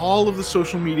all of the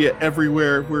social media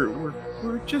everywhere. We're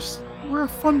a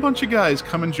fun bunch of guys.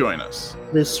 Come and join us.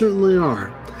 They certainly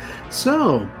are.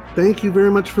 So, thank you very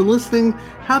much for listening.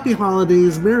 Happy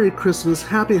holidays, Merry Christmas,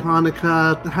 Happy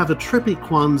Hanukkah, have a trippy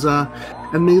Kwanzaa,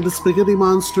 and may the spaghetti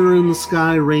monster in the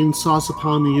sky rain sauce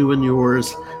upon you and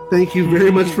yours. Thank you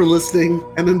very much for listening,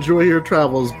 and enjoy your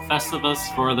travels. Festivus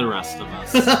for the rest of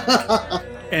us.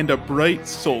 And a bright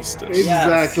solstice.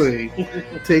 Exactly.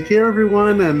 Take care,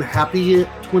 everyone, and happy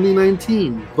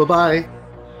 2019. Bye-bye.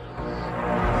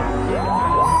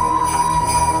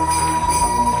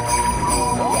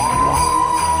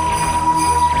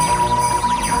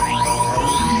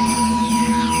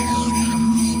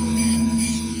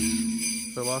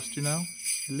 You now?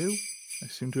 Hello? I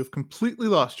seem to have completely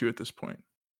lost you at this point.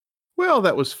 Well,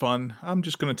 that was fun. I'm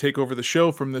just going to take over the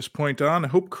show from this point on. I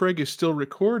hope Craig is still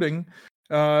recording.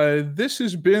 This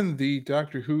has been the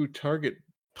Doctor Who Target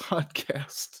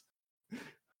Podcast.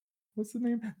 What's the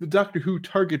name? The Doctor Who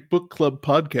Target Book Club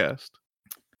Podcast.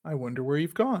 I wonder where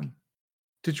you've gone.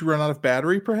 Did you run out of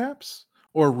battery, perhaps?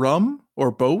 Or rum?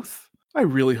 Or both? I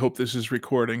really hope this is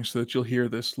recording so that you'll hear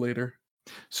this later.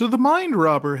 So the Mind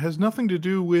Robber has nothing to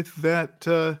do with that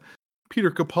Peter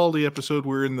Capaldi episode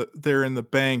where they're in the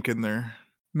bank and their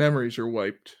memories are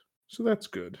wiped. So that's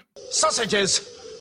good. Sausages!